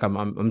 actually. Like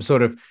I'm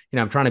sort of,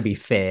 I'm trying to be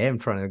fair. I'm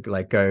trying to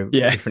like go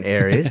yeah. different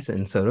areas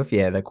and sort of,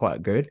 yeah, they're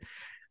quite good.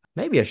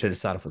 Maybe I should have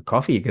started with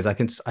coffee because I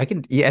can,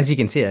 yeah, as you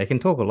can see, I can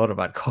talk a lot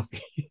about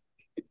coffee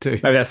too.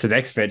 Maybe that's the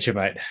next venture,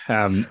 mate.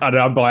 I don't know,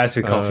 I'm biased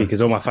with coffee Uh,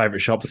 because all my favorite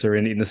shops are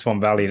in the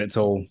Swan Valley, and it's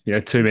all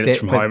 2 minutes there,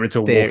 from but home. It's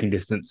all there walking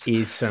distance.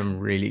 is some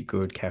really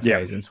good Yeah,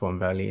 cafes in Swan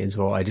Valley as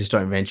well. I just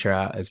don't venture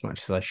out as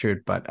much as I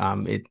should, but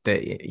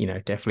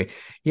definitely.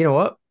 You know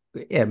what?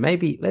 Yeah,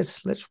 maybe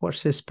let's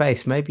watch this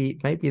space. Maybe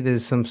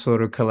there's some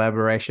sort of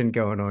collaboration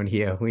going on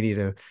here. We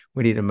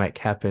need to make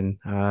happen.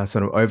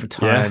 Sort of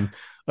yeah,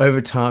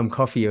 overtime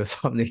coffee or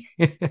something.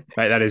 mate.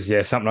 That is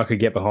something I could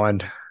get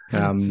behind. So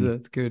Um,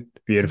 that's good.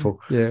 Beautiful.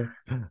 Yeah.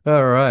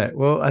 All right.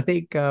 Well, I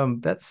think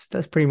that's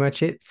pretty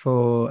much it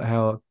for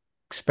our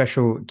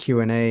special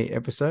Q&A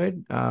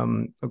episode.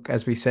 Look,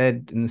 as we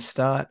said in the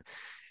start,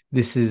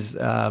 this is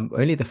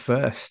only the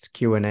first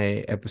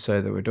Q&A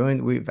episode that we're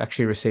doing. We've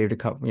actually received a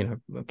couple,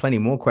 plenty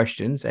more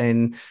questions,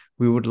 and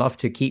we would love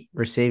to keep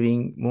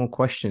receiving more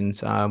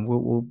questions.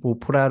 We'll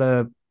put out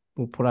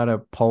a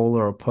poll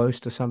or a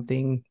post or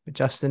something,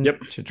 Justin, Yep,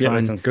 to yeah, try that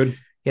and sounds good.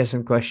 get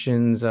some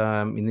questions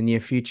in the near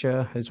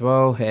future as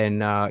well. And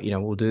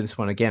we'll do this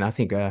one again. I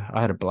think I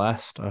had a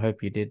blast. I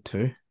hope you did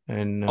too.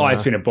 And Oh,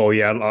 it's been a ball.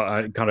 Yeah,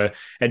 I kind of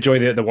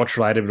enjoy the watch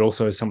related, but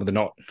also some of the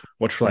not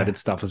watch yeah, related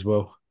stuff as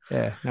well.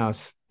 yeah, no,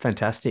 it's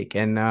fantastic.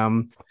 And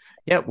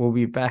yeah, we'll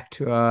be back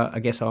to I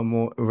guess our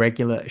more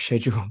regular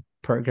schedule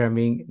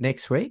programming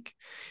next week.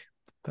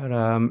 But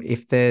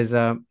if there's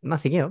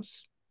nothing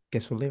else,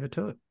 guess we'll leave it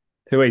to it.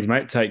 Too easy,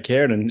 mate. Take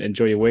care and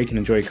enjoy your week and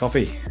enjoy your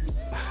coffee.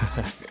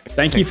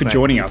 Thank you Thanks, for mate.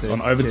 joining You us too. on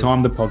Cheers.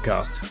 Overtime the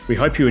podcast. We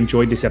hope you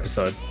enjoyed this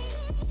episode.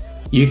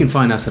 You can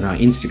find us on our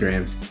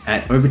Instagrams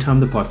at Overtime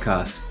the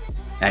Podcast,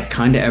 at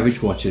Kinda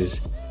Average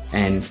Watches,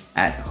 and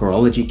at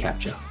Horology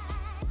Capture.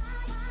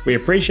 We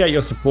appreciate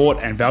your support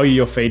and value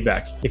your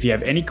feedback. If you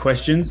have any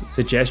questions,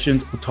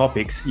 suggestions, or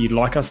topics you'd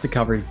like us to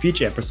cover in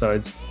future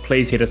episodes,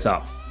 please hit us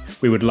up.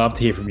 We would love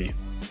to hear from you.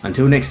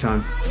 Until next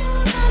time.